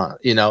restaurant.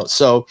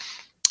 So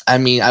I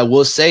mean, I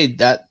will say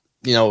that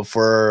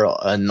for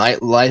a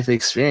nightlife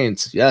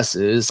experience, yes,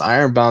 it is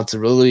Ironbound to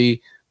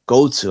really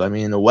go to. I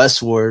mean, the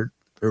West Ward,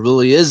 there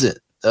really isn't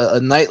a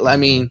night. I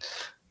mean,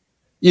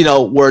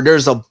 where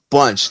there's a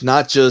bunch,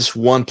 not just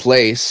one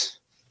place.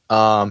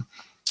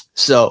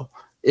 So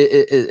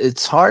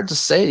it's hard to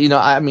say.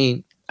 I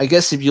mean, I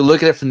guess if you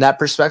look at it from that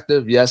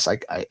perspective, yes,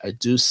 I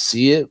do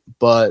see it,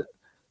 but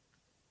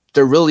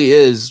there really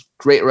is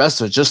great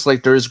restaurants, just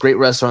like there is great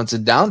restaurants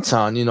in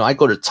downtown. I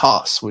go to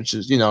Toss, which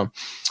is,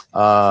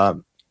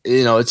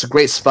 it's a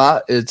great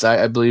spot.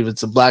 I believe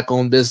it's a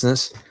Black-owned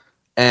business,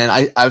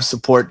 and I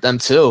support them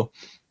too.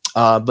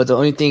 But the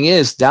only thing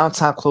is,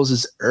 downtown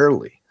closes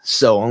early.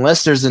 So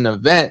unless there's an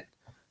event,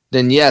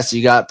 then yes,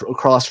 you got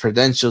across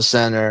Prudential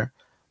Center.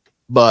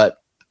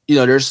 But,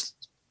 there's,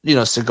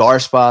 cigar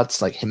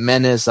spots like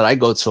Jimenez that I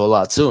go to a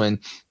lot too. And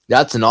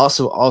that's an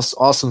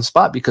awesome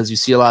spot because you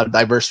see a lot of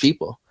diverse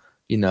people.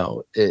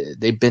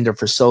 They've been there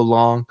for so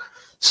long.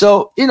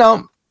 So,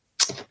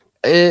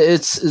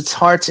 it's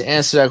hard to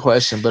answer that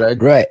question,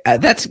 but right.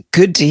 That's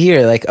good to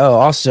hear. Like,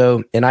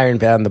 also in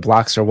Ironbound, the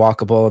blocks are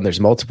walkable and there's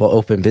multiple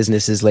open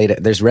businesses later.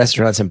 There's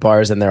restaurants and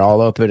bars and they're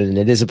all open and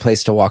it is a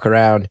place to walk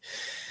around.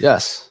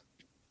 Yes.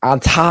 On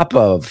top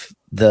of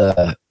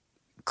the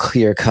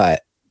clear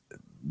cut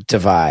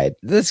divide,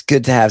 that's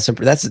good to have some.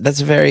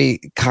 That's very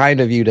kind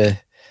of you to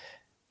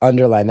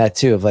underline that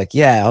too. Of like,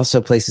 yeah,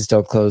 also places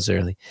don't close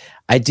early.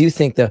 I do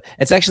think though,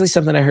 it's actually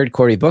something I heard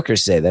Cory Booker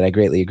say that I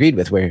greatly agreed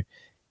with, where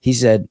he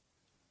said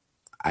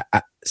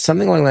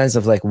something along the lines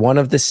of like, one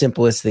of the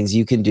simplest things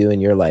you can do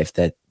in your life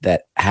that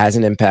has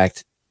an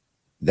impact,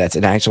 that's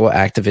an actual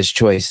activist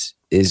choice,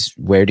 is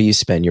where do you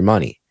spend your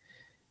money?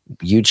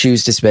 You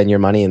choose to spend your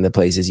money in the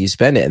places you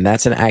spend it. And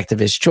that's an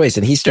activist choice.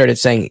 And he started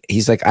saying,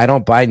 he's like, I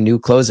don't buy new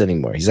clothes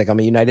anymore. He's like, I'm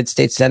a United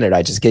States Senator.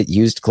 I just get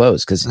used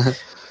clothes because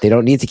they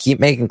don't need to keep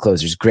making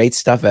clothes. There's great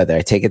stuff out there.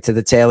 I take it to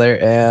the tailor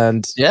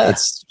and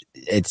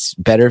it's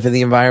better for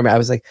the environment. I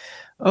was like,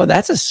 oh,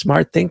 that's a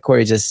smart thing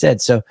Cory just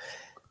said. So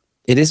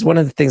it is one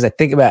of the things I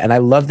think about. And I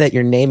love that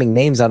you're naming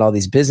names on all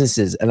these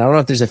businesses. And I don't know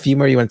if there's a few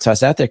more you want to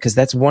toss out there, because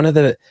that's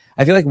I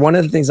feel like one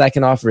of the things I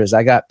can offer is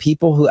I got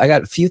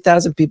a few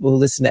thousand people who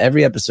listen to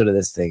every episode of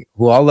this thing,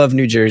 who all love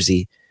New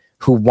Jersey,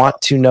 who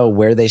want to know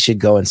where they should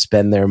go and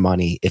spend their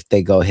money if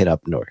they go hit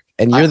up Newark.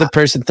 And you're the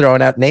person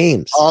throwing out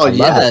names. Oh,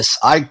 yes.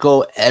 I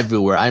go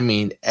everywhere. I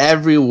mean,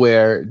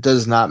 everywhere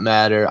does not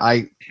matter.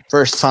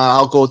 First time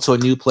I'll go to a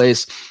new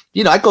place.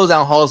 I go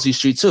down Halsey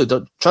Street too.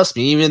 Don't trust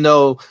me, even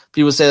though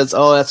people say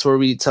that's where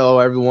we tell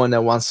everyone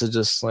that wants to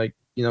just like,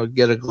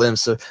 get a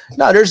glimpse of.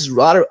 No, there's a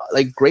lot of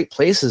like great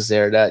places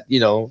there that,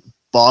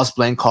 Boss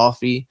Blend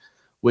Coffee,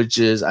 which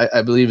is,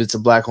 I believe it's a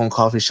Black-owned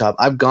coffee shop.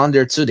 I've gone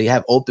there too. They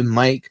have open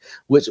mic,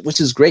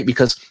 which is great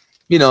because,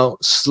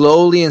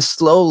 slowly,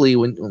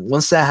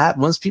 once that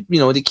happens, once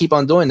people, they keep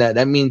on doing that,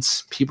 that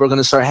means people are going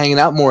to start hanging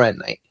out more at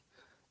night.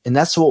 And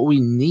that's what we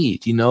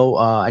need.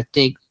 I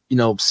think,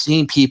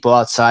 seeing people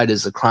outside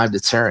is a crime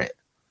deterrent,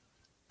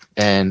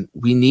 and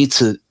we need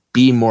to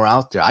be more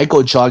out there. I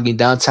go jogging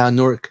downtown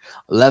Newark,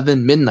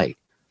 11 midnight.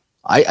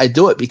 I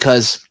do it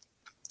because,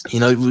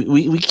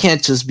 we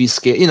can't just be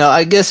scared.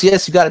 I guess,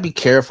 yes, you got to be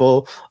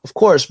careful, of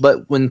course.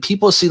 But when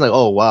people see like,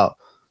 oh, wow,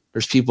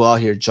 there's people out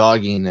here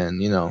jogging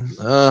and,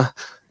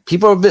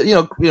 people are a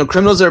bit,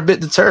 criminals are a bit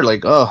deterred,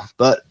 like,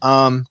 but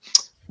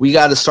we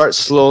got to start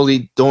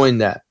slowly doing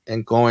that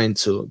and going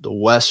to the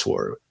West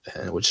Ward,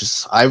 which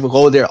is, I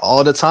go there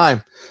all the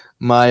time.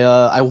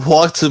 I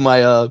walk to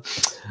my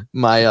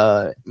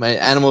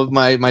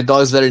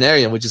dog's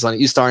veterinarian, which is on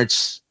East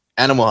Orange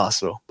Animal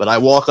Hospital, but I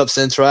walk up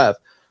Central Ave.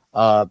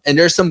 And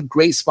there's some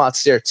great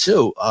spots there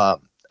too.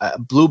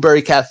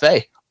 Blueberry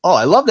Cafe. Oh,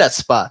 I love that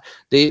spot.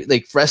 They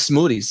like fresh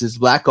smoothies. It's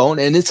Black-owned,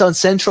 and it's on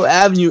Central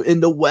Avenue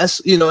in the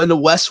West, in the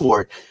West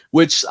Ward,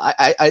 which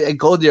I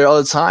go there all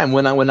the time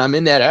when I'm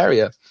in that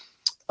area.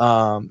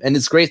 And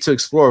it's great to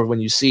explore when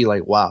you see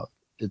like, wow,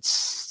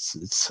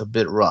 it's a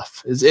bit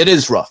rough. It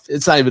is rough.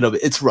 It's not even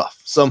it's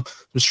rough. Some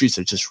streets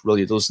are just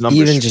really those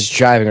numbers. Even just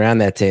driving around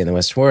that day in the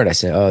West Ward, I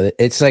said, oh,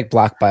 it's like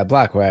block by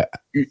block, where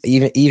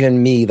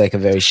even me, like a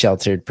very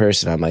sheltered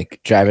person, I'm like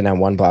driving down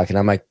one block and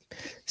I'm like,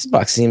 this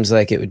block seems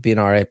like it would be an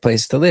all right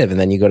place to live. And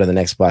then you go to the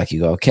next block,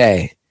 you go,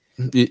 okay,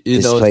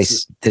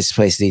 This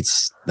place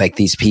needs, like,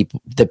 these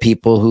people, the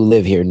people who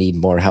live here need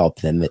more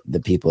help than the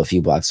people a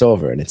few blocks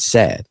over, and it's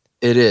sad.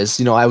 It is.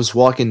 I was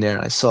walking there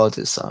and I saw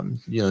this,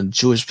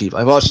 Jewish people.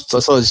 I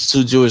saw these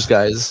two Jewish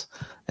guys,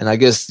 and I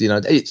guess, they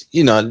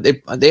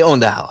own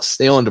the house,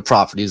 they own the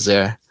properties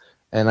there,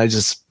 and I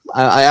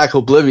act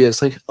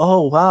oblivious, like,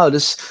 oh wow,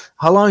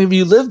 how long have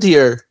you lived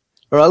here,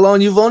 or how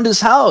long you've owned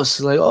this house?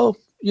 Like, oh,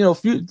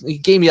 he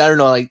gave me, I don't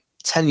know, like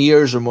 10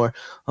 years or more.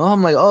 Oh,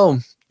 I'm like, oh,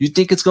 you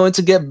think it's going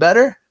to get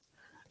better?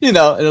 And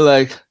they're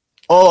like,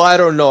 oh, I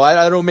don't know,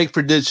 I don't make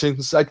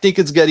predictions, I think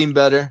it's getting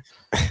better.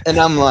 And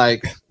I'm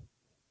like,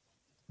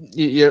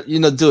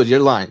 dude, you're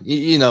lying.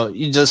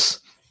 You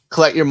just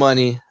collect your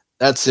money.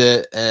 That's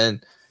it.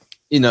 And,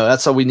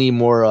 that's how we need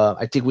more.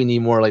 I think we need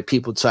more, like,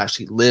 people to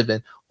actually live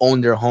and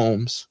own their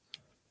homes.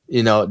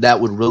 That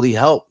would really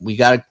help. We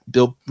got to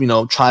build,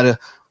 try to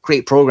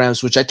create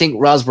programs, which I think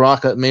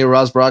Mayor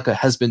Ras Baraka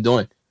has been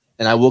doing.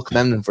 And I will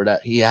commend him for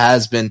that. He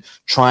has been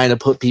trying to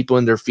put people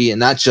in their feet, and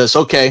not just,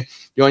 okay,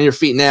 you're on your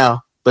feet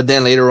now, but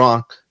then later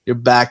on, you're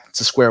back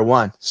to square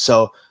one.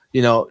 So,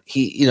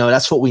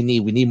 that's what we need.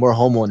 We need more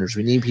homeowners.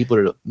 We need people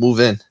to move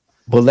in.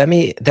 Well,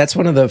 that's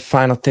one of the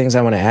final things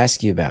I want to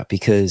ask you about,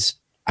 because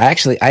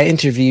I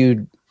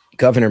interviewed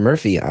Governor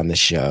Murphy on the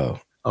show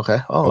a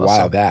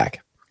while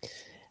back,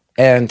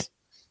 and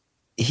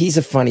he's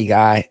a funny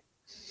guy.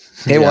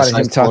 They wanted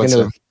him talking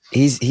to him.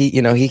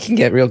 He can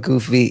get real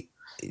goofy,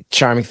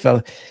 charming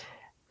fellow.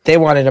 They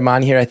wanted him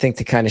on here, I think,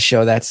 to kind of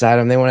show that side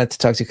of him. They wanted to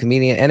talk to a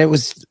comedian, and it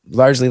was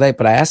largely late,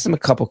 but I asked him a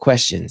couple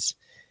questions,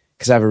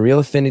 because I have a real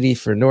affinity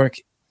for Newark,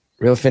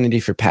 real affinity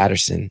for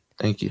Patterson.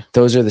 Thank you.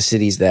 Those are the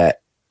cities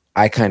that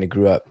I kind of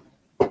grew up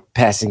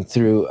passing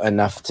through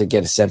enough to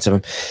get a sense of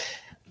them.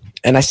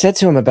 And I said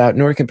to him about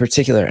Newark in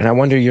particular, and I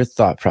wonder your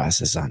thought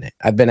process on it.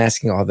 I've been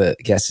asking all the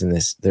guests in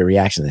this, their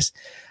reaction to this.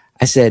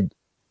 I said,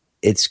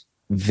 it's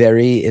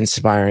very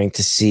inspiring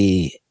to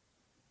see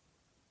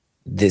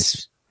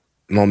this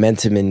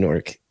momentum in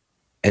Newark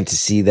and to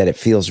see that it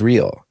feels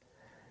real.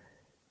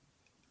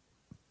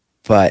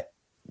 But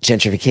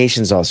gentrification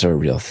is also a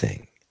real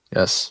thing.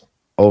 Yes.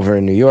 Over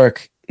in New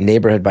York,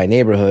 neighborhood by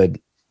neighborhood,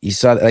 you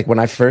saw that, like, when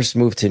I first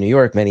moved to New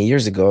York many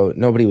years ago,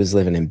 nobody was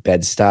living in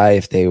Bed-Stuy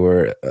if they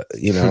were,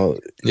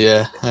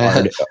 yeah,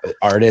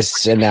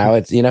 artists. And now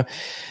it's,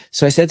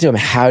 so I said to him,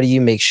 how do you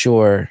make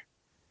sure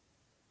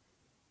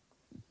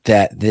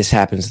that this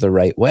happens the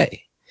right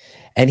way?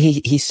 And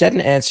he said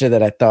an answer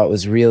that I thought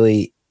was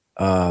really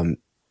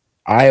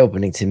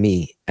eye-opening to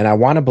me. And I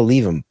want to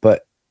believe him,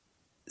 but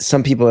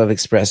some people have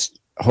expressed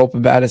hope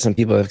about it. Some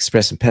people have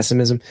expressed some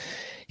pessimism.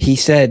 He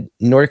said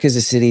Newark is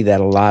a city that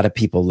a lot of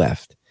people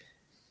left.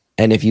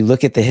 And if you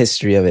look at the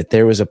history of it,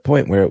 there was a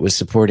point where it was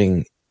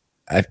supporting,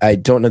 I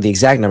don't know the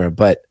exact number,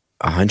 but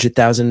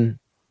 100,000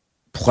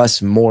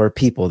 plus more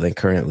people than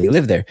currently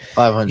live there.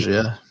 500,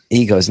 yeah.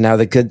 He goes, now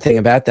the good thing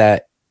about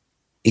that,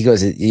 he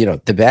goes,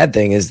 the bad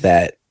thing is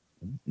that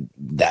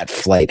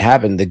flight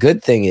happened. The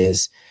good thing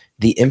is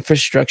the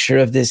infrastructure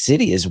of this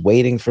city is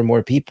waiting for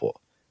more people.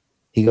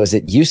 He goes,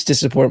 it used to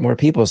support more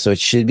people, so it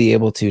should be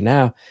able to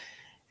now.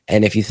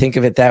 And if you think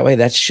of it that way,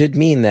 that should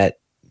mean that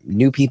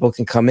new people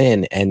can come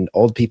in and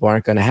old people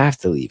aren't going to have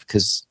to leave,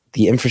 because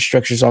the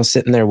infrastructure is all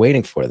sitting there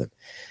waiting for them.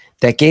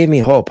 That gave me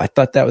hope. I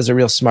thought that was a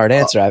real smart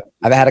answer.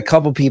 I've had a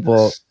couple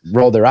people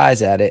roll their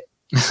eyes at it.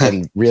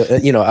 And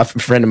a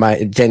friend of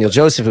mine, Daniel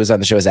Joseph, who was on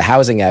the show, is a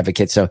housing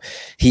advocate. So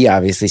he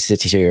obviously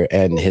sits here,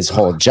 and his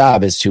whole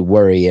job is to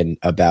worry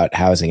about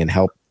housing and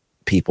help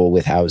people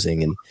with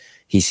housing. And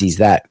he sees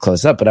that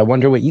close up. But I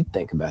wonder what you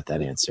think about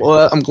that answer.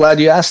 Well, I'm glad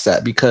you asked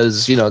that,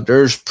 because,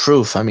 there's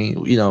proof. I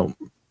mean, you got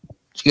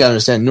to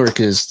understand, Newark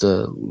is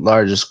the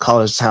largest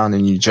college town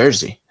in New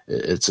Jersey.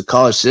 It's a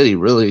college city,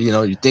 really.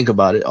 You think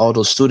about it, all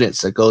those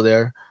students that go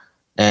there.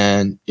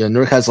 And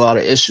Newark has a lot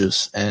of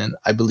issues, and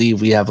I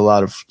believe we have a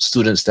lot of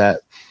students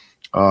that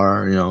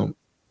are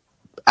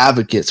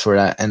advocates for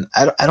that. And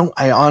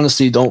I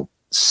honestly don't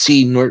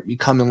see Newark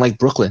becoming like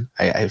Brooklyn.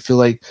 I feel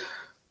like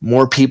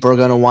more people are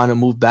going to want to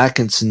move back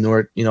into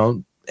Newark,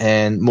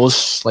 and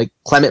most, like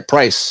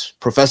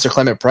Professor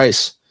Clement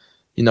Price,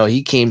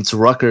 he came to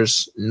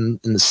Rutgers in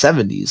the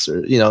 70s,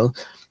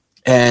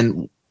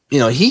 and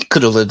he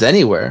could have lived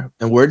anywhere.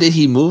 And where did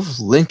he move?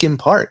 Lincoln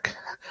Park.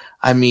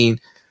 I mean,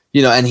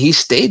 and he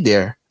stayed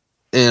there,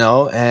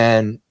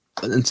 and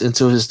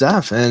until his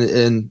death.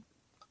 And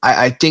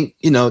I think,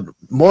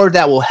 more of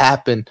that will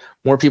happen,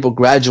 more people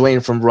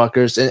graduating from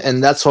Rutgers.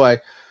 And that's why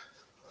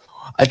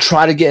I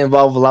try to get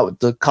involved a lot with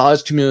the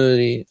college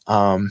community,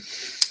 and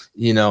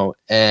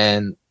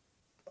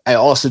I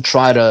also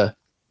try to,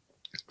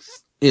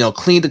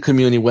 clean the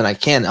community when I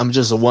can. I'm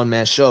just a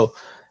one-man show,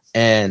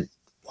 and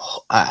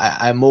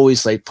I'm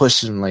always like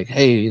pushing, like,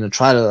 hey,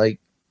 try to,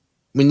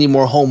 we need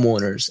more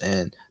homeowners,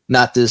 and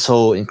not this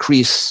whole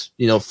increase,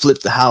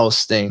 flip the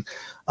house thing.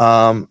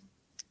 And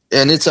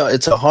it's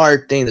a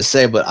hard thing to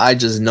say, but I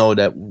just know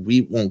that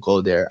we won't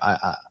go there.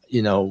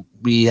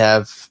 We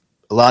have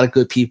a lot of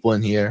good people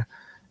in here,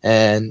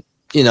 and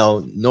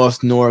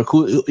North Newark,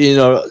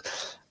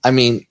 I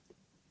mean,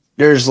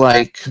 there's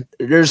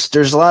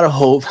a lot of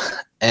hope,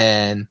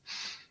 and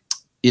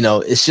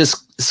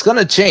it's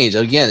gonna change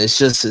again. It's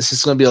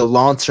just gonna be a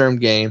long-term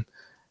game,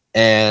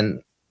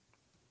 and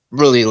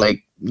really,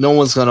 like, no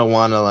one's gonna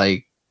want to,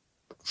 like,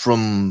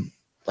 from,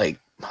 like,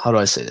 how do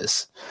I say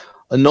this?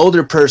 An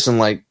older person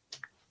like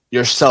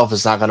yourself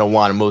is not gonna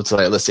want to move to,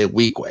 like, let's say,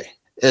 Weequay.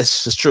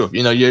 It's just true.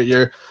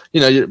 You're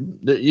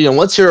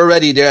once you're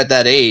already there at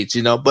that age,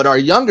 but our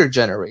younger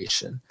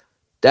generation,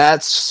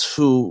 that's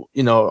who,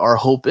 our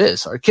hope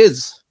is. Our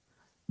kids,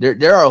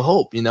 they're our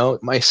hope,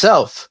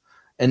 myself.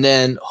 And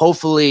then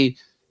hopefully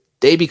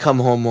they become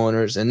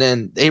homeowners, and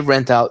then they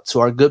rent out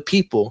to our good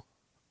people,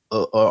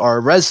 or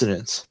our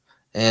residents.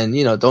 And,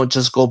 don't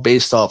just go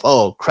based off,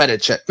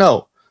 credit check.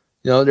 No,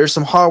 there's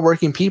some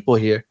hardworking people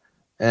here.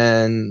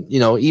 And,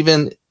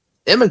 even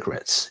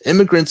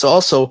immigrants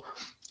also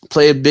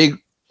play a big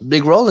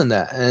role in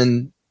that.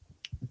 And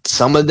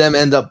some of them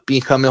end up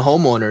becoming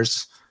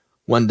homeowners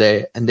one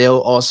day, and they'll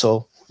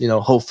also,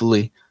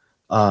 hopefully,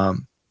 not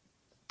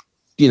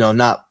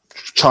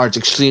charge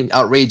extreme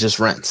outrageous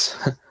rents.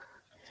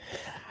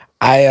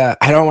 I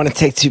don't want to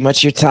take too much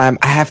of your time.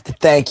 I have to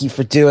thank you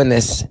for doing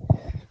this.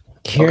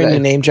 Hearing you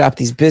name drop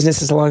these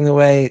businesses along the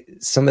way,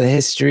 some of the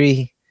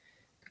history,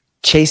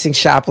 chasing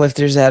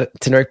shoplifters to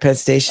Newark Penn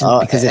Station,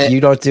 because if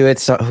you don't do it,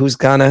 so who's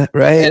gonna,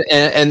 right?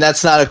 And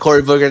that's not a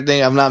Cory Booker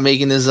thing. I'm not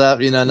making this up.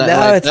 It's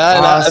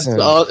awesome.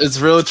 It's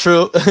real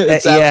true.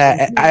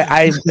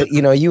 I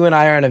you and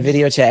I are on a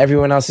video chat.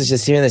 Everyone else is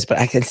just hearing this, but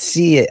I can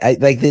see it. I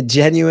like the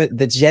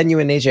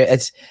genuine nature.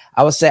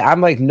 I will say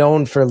I'm, like,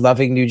 known for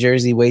loving New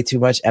Jersey way too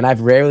much, and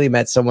I've rarely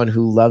met someone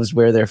who loves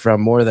where they're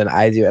from more than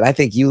I do. And I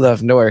think you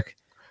love Newark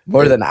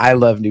more than I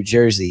love New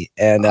Jersey,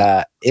 and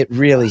it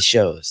really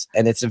shows.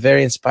 And it's a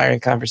very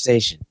inspiring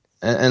conversation.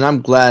 And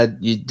I'm glad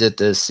you did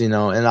this, and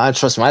I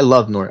trust me, I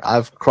love Newark.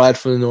 I've cried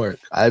for Newark.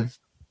 I've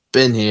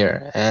been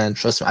here, and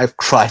trust me, I've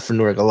cried for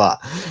Newark a lot.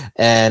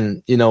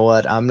 And you know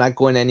what? I'm not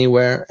going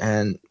anywhere,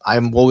 and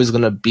I'm always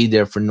going to be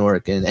there for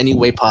Newark in any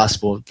way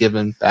possible,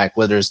 giving back,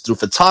 whether it's through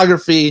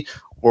photography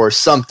or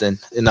something.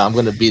 I'm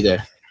going to be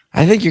there.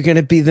 I think you're going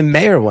to be the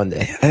mayor one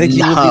day. I think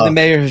you will be the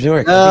mayor of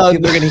Newark. I think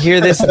people are going to hear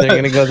this and they're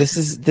going to go,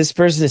 this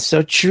person is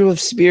so true of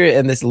spirit,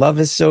 and this love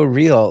is so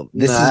real.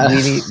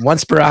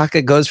 Once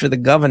Baraka goes for the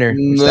governor,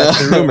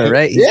 that's the rumor,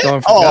 right? He's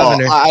going for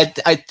governor. I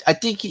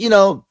think,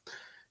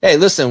 hey,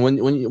 listen,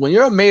 when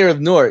you're a mayor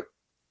of Newark,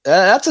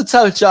 that's a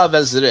tough job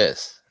as it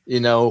is.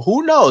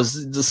 Who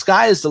knows? The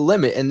sky is the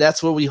limit, and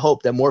that's where we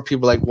hope that more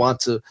people want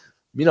to,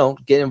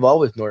 get involved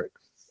with Newark.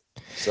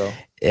 So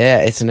yeah,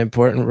 it's an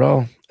important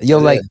role.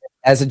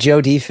 As a Joe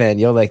D fan,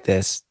 you'll like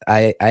this.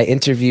 I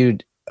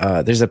interviewed,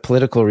 there's a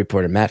political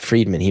reporter, Matt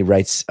Friedman. He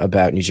writes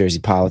about New Jersey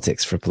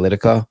politics for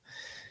Politico.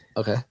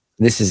 Okay.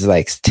 This is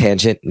like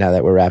tangent now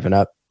that we're wrapping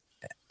up.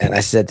 And I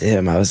said to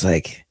him, I was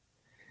like,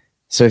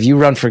 so if you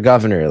run for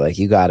governor, like,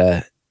 you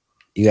gotta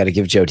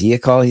give Joe D a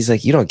call. He's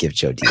like, you don't give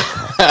Joe D a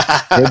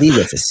call. Joe D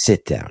gets a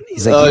sit down.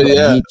 He's like, you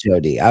don't need Joe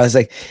D. I was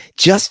like,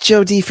 just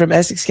Joe D from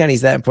Essex County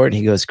is that important?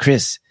 He goes,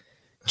 Chris,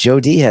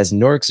 Joe D has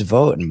Newark's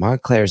vote and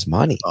Montclair's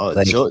money.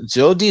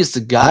 Joe D is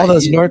the guy. All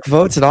those Newark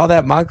votes and all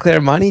that Montclair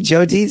money.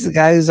 Joe D's the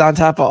guy who's on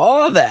top of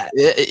all of that.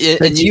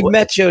 And you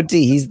met Joe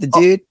D. He's the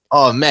dude.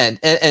 Oh man,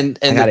 and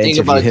the thing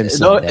about him.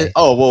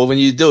 When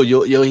you do,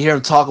 you'll hear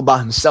him talk about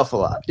himself a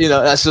lot.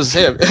 That's just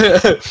him.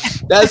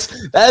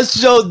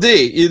 that's Joe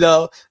D.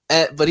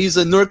 But he's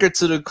a Newarker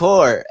to the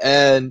core,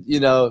 and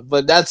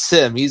but that's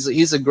him.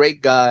 He's a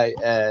great guy,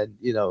 and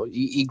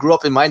he grew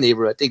up in my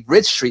neighborhood. I think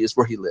Ridge Street is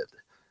where he lived.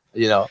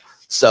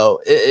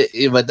 So,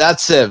 but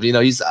that's him.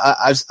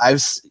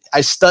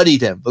 I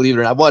studied him. Believe it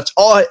or not, I watched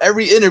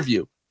every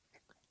interview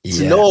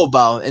to know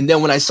about him. And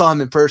then when I saw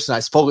him in person, I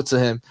spoke to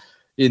him.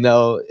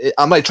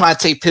 I'm like trying to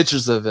take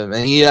pictures of him,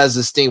 and he has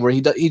this thing where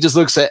he just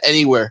looks at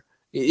anywhere.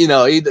 He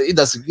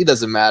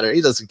doesn't matter. He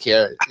doesn't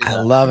care.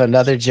 I love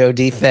another Joe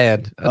D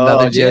fan.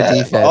 Joe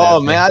D fan. Oh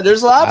man,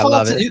 there's a lot of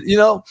politics.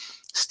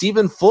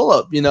 Stephen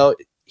Fulop.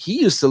 He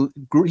used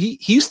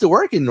to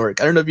work in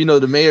Newark. I don't know if you know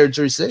the mayor of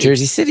Jersey City.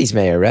 Jersey City's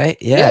mayor, right?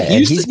 Yeah,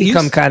 he's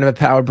become kind of a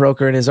power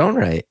broker in his own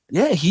right.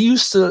 Yeah,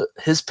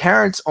 his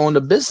parents owned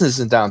a business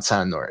in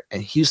downtown Newark,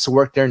 and he used to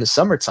work there in the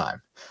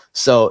summertime.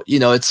 So,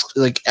 it's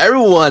like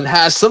everyone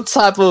has some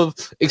type of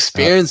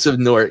experience of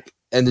Newark,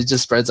 and it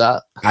just spreads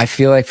out. I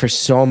feel like for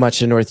so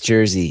much of North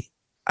Jersey,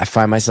 I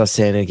find myself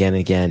saying it again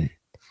and again,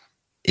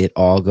 it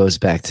all goes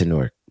back to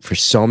Newark. For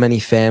so many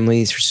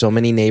families, for so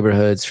many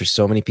neighborhoods, for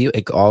so many people,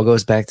 it all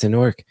goes back to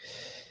Newark.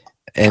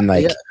 And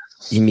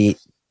you meet,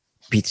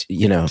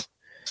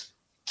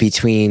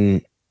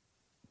 between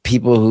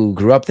people who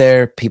grew up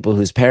there, people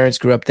whose parents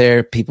grew up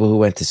there, people who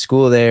went to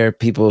school there,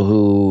 people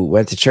who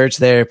went to church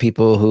there,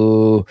 people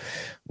who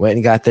went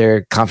and got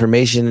their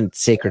confirmation at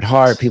Sacred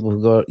Heart, people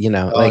who go,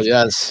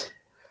 yes.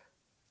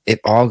 It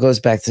all goes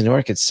back to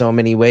Newark in so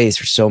many ways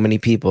for so many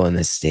people in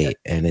this state.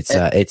 And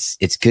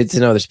it's good to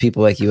know there's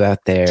people like you out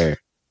there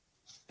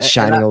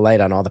shining a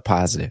light on all the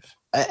positive.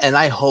 and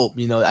I hope,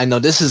 I know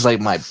this is like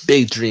my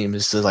big dream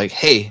is to like,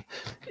 hey,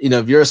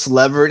 if you're a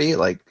celebrity,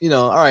 like,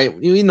 all right,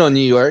 New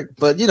York,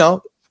 but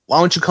why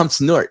don't you come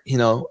to Newark?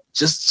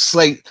 Just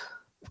like,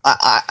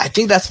 I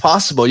think that's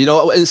possible.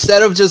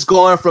 Instead of just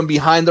going from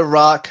behind the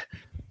rock,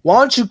 why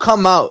don't you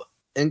come out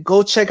and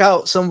go check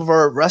out some of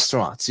our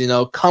restaurants?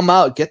 Come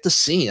out, get the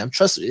scene. I'm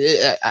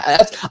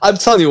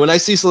telling you, when I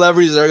see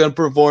celebrities that are going to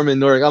perform in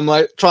Newark, I'm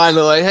like trying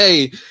to like,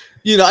 hey,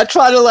 I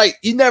try to like,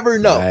 you never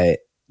know. Right.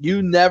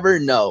 You never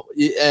know.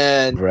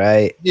 And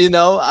right.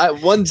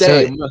 One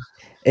day. So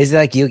is it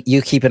like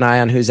you keep an eye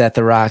on who's at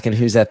the Rock and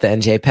who's at the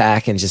NJ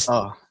Pack and just.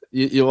 Oh,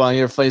 you want to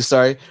hear a funny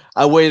story?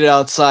 I waited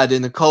outside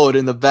in the cold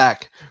in the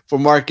back for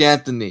Mark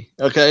Anthony.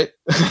 Okay.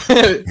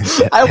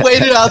 I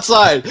waited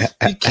outside.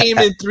 He came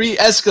in 3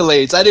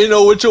 Escalades. I didn't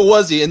know which one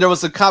was he. And there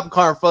was a cop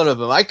car in front of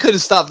him. I couldn't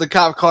stop the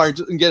cop car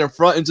and get in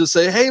front and just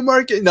say, hey,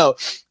 Mark. No,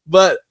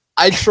 but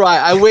I tried.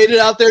 I waited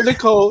out there in the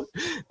cold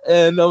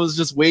and I was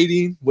just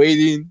waiting,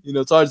 talking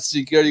to the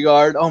security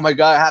guard. Oh my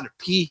God, I had to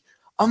pee.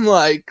 I'm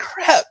like,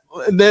 crap.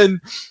 And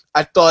then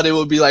I thought it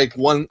would be like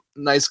one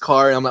nice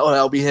car. And I'm like, oh,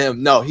 that'll be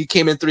him. No, he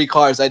came in 3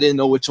 cars. I didn't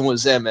know which one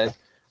was him, and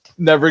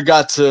never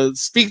got to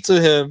speak to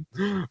him.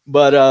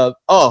 But,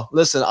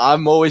 listen,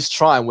 I'm always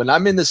trying. When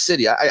I'm in the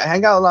city, I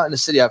hang out a lot in the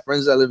city. I have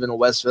friends that live in the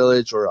West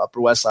Village or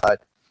Upper West Side.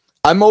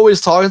 I'm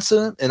always talking to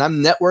them and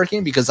I'm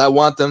networking because I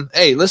want them.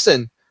 Hey,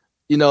 listen,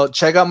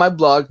 check out my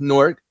blog,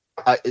 Newark.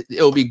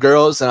 It'll be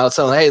girls. And I'll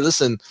tell them, hey,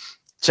 listen,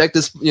 check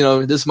this,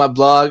 this is my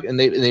blog. And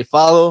they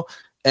follow.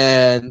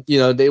 And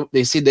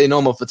they see they know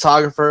I'm a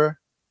photographer,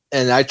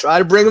 and I try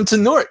to bring them to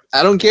Newark.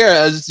 I don't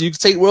care. You can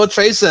take World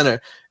Trade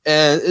Center,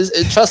 and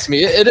trust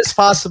me, it is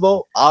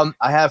possible. I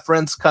have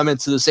friends coming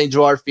to the St.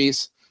 Gerard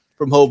Feast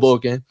from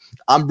Hoboken.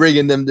 I'm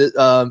bringing them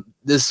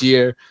this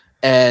year,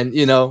 and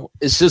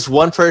it's just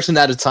one person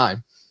at a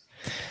time.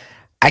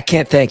 I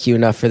can't thank you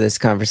enough for this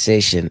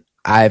conversation.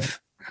 I've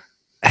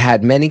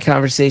had many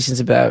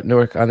conversations about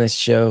Newark on this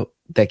show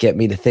that get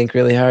me to think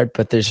really hard,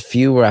 but there's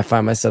few where I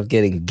find myself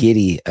getting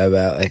giddy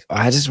about like,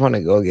 I just want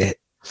to go get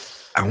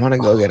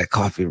a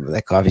coffee from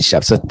that coffee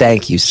shop. So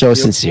thank you so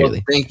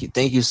sincerely. Well,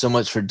 thank you so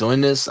much for doing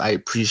this. I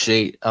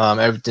appreciate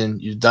everything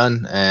you've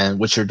done and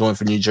what you're doing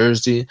for New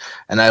Jersey,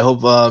 and I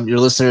hope your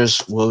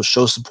listeners will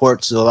show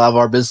support to a lot of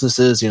our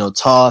businesses.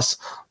 Toss,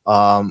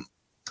 Boss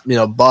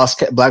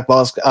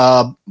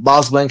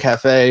Blend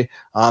Cafe,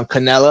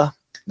 Canela.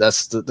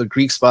 That's the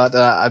Greek spot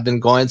that I've been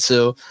going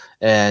to.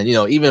 And,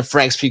 even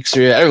Frank's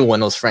Pizzeria. Everyone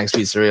knows Frank's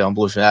Pizzeria on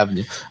Bluefield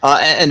Avenue.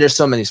 And there's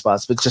so many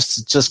spots. But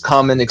just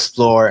come and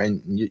explore, and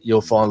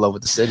you'll fall in love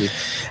with the city.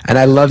 And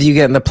I love you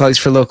getting the plugs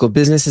for local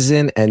businesses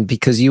in. And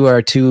because you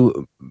are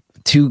too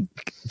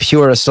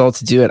pure a soul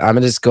to do it, I'm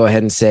going to just go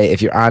ahead and say,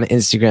 if you're on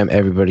Instagram,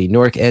 everybody,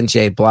 Newark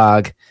NJ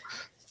blog.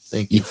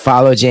 Thank you. You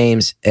follow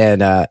James.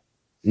 And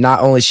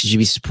not only should you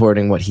be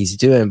supporting what he's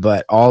doing,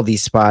 but all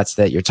these spots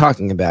that you're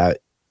talking about,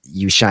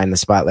 you shine the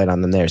spotlight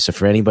on them there. So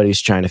for anybody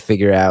who's trying to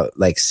figure out,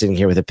 like sitting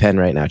here with a pen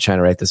right now, trying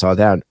to write this all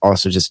down,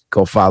 also just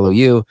go follow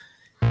you.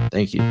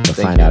 Thank you. To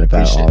find out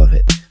about all of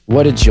it.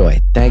 What a joy.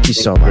 Thank you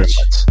so much.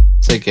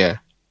 Take care.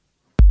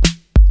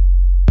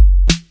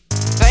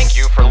 Thank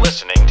you for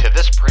listening to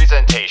this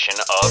presentation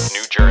of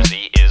New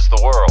Jersey is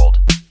the World.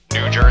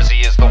 New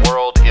Jersey is the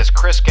World is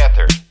Chris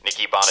Gethard,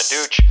 Nikki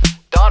Bonaduce,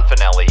 Don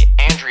Finelli,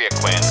 Andrea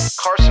Quinn,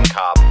 Carson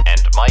Kopp,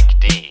 and Mike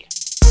D.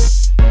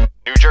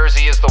 New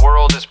Jersey is the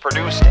World is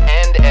produced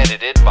and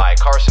edited by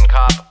Carson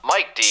Kopp,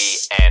 Mike D,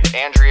 and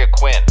Andrea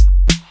Quinn.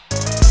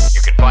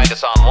 You can find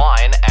us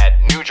online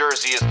at New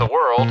Jersey is the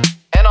World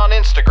and on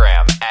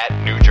Instagram at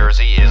New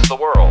Jersey is the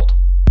World.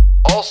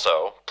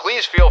 Also,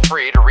 please feel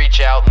free to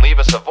reach out and leave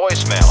us a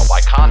voicemail by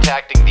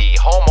contacting the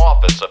home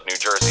office of New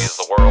Jersey is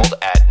the World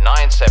at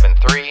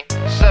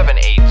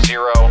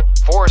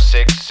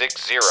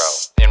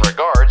 973-780-4660 in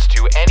regards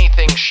to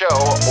anything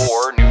show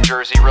or New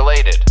Jersey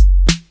related.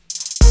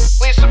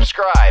 Please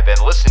subscribe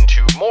and listen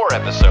to more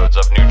episodes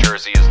of New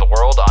Jersey is the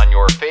World on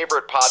your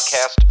favorite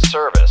podcast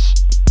service.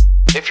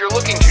 If you're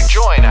looking to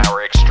join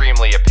our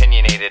extremely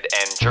opinionated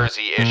and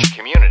Jersey-ish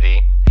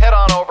community, head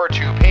on over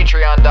to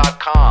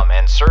patreon.com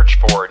and search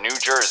for New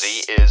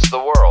Jersey is the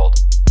World.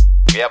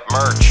 We have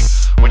merch,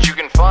 which you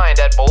can find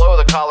at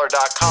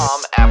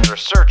belowthecollar.com after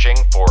searching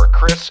for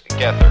Chris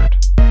Gethard.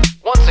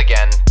 Once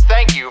again,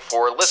 thank you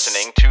for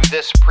listening to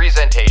this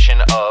presentation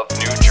of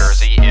New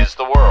Jersey is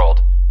the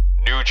World.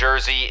 New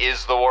Jersey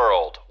is the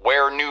World,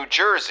 where New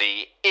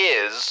Jersey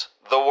is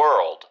the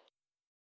world.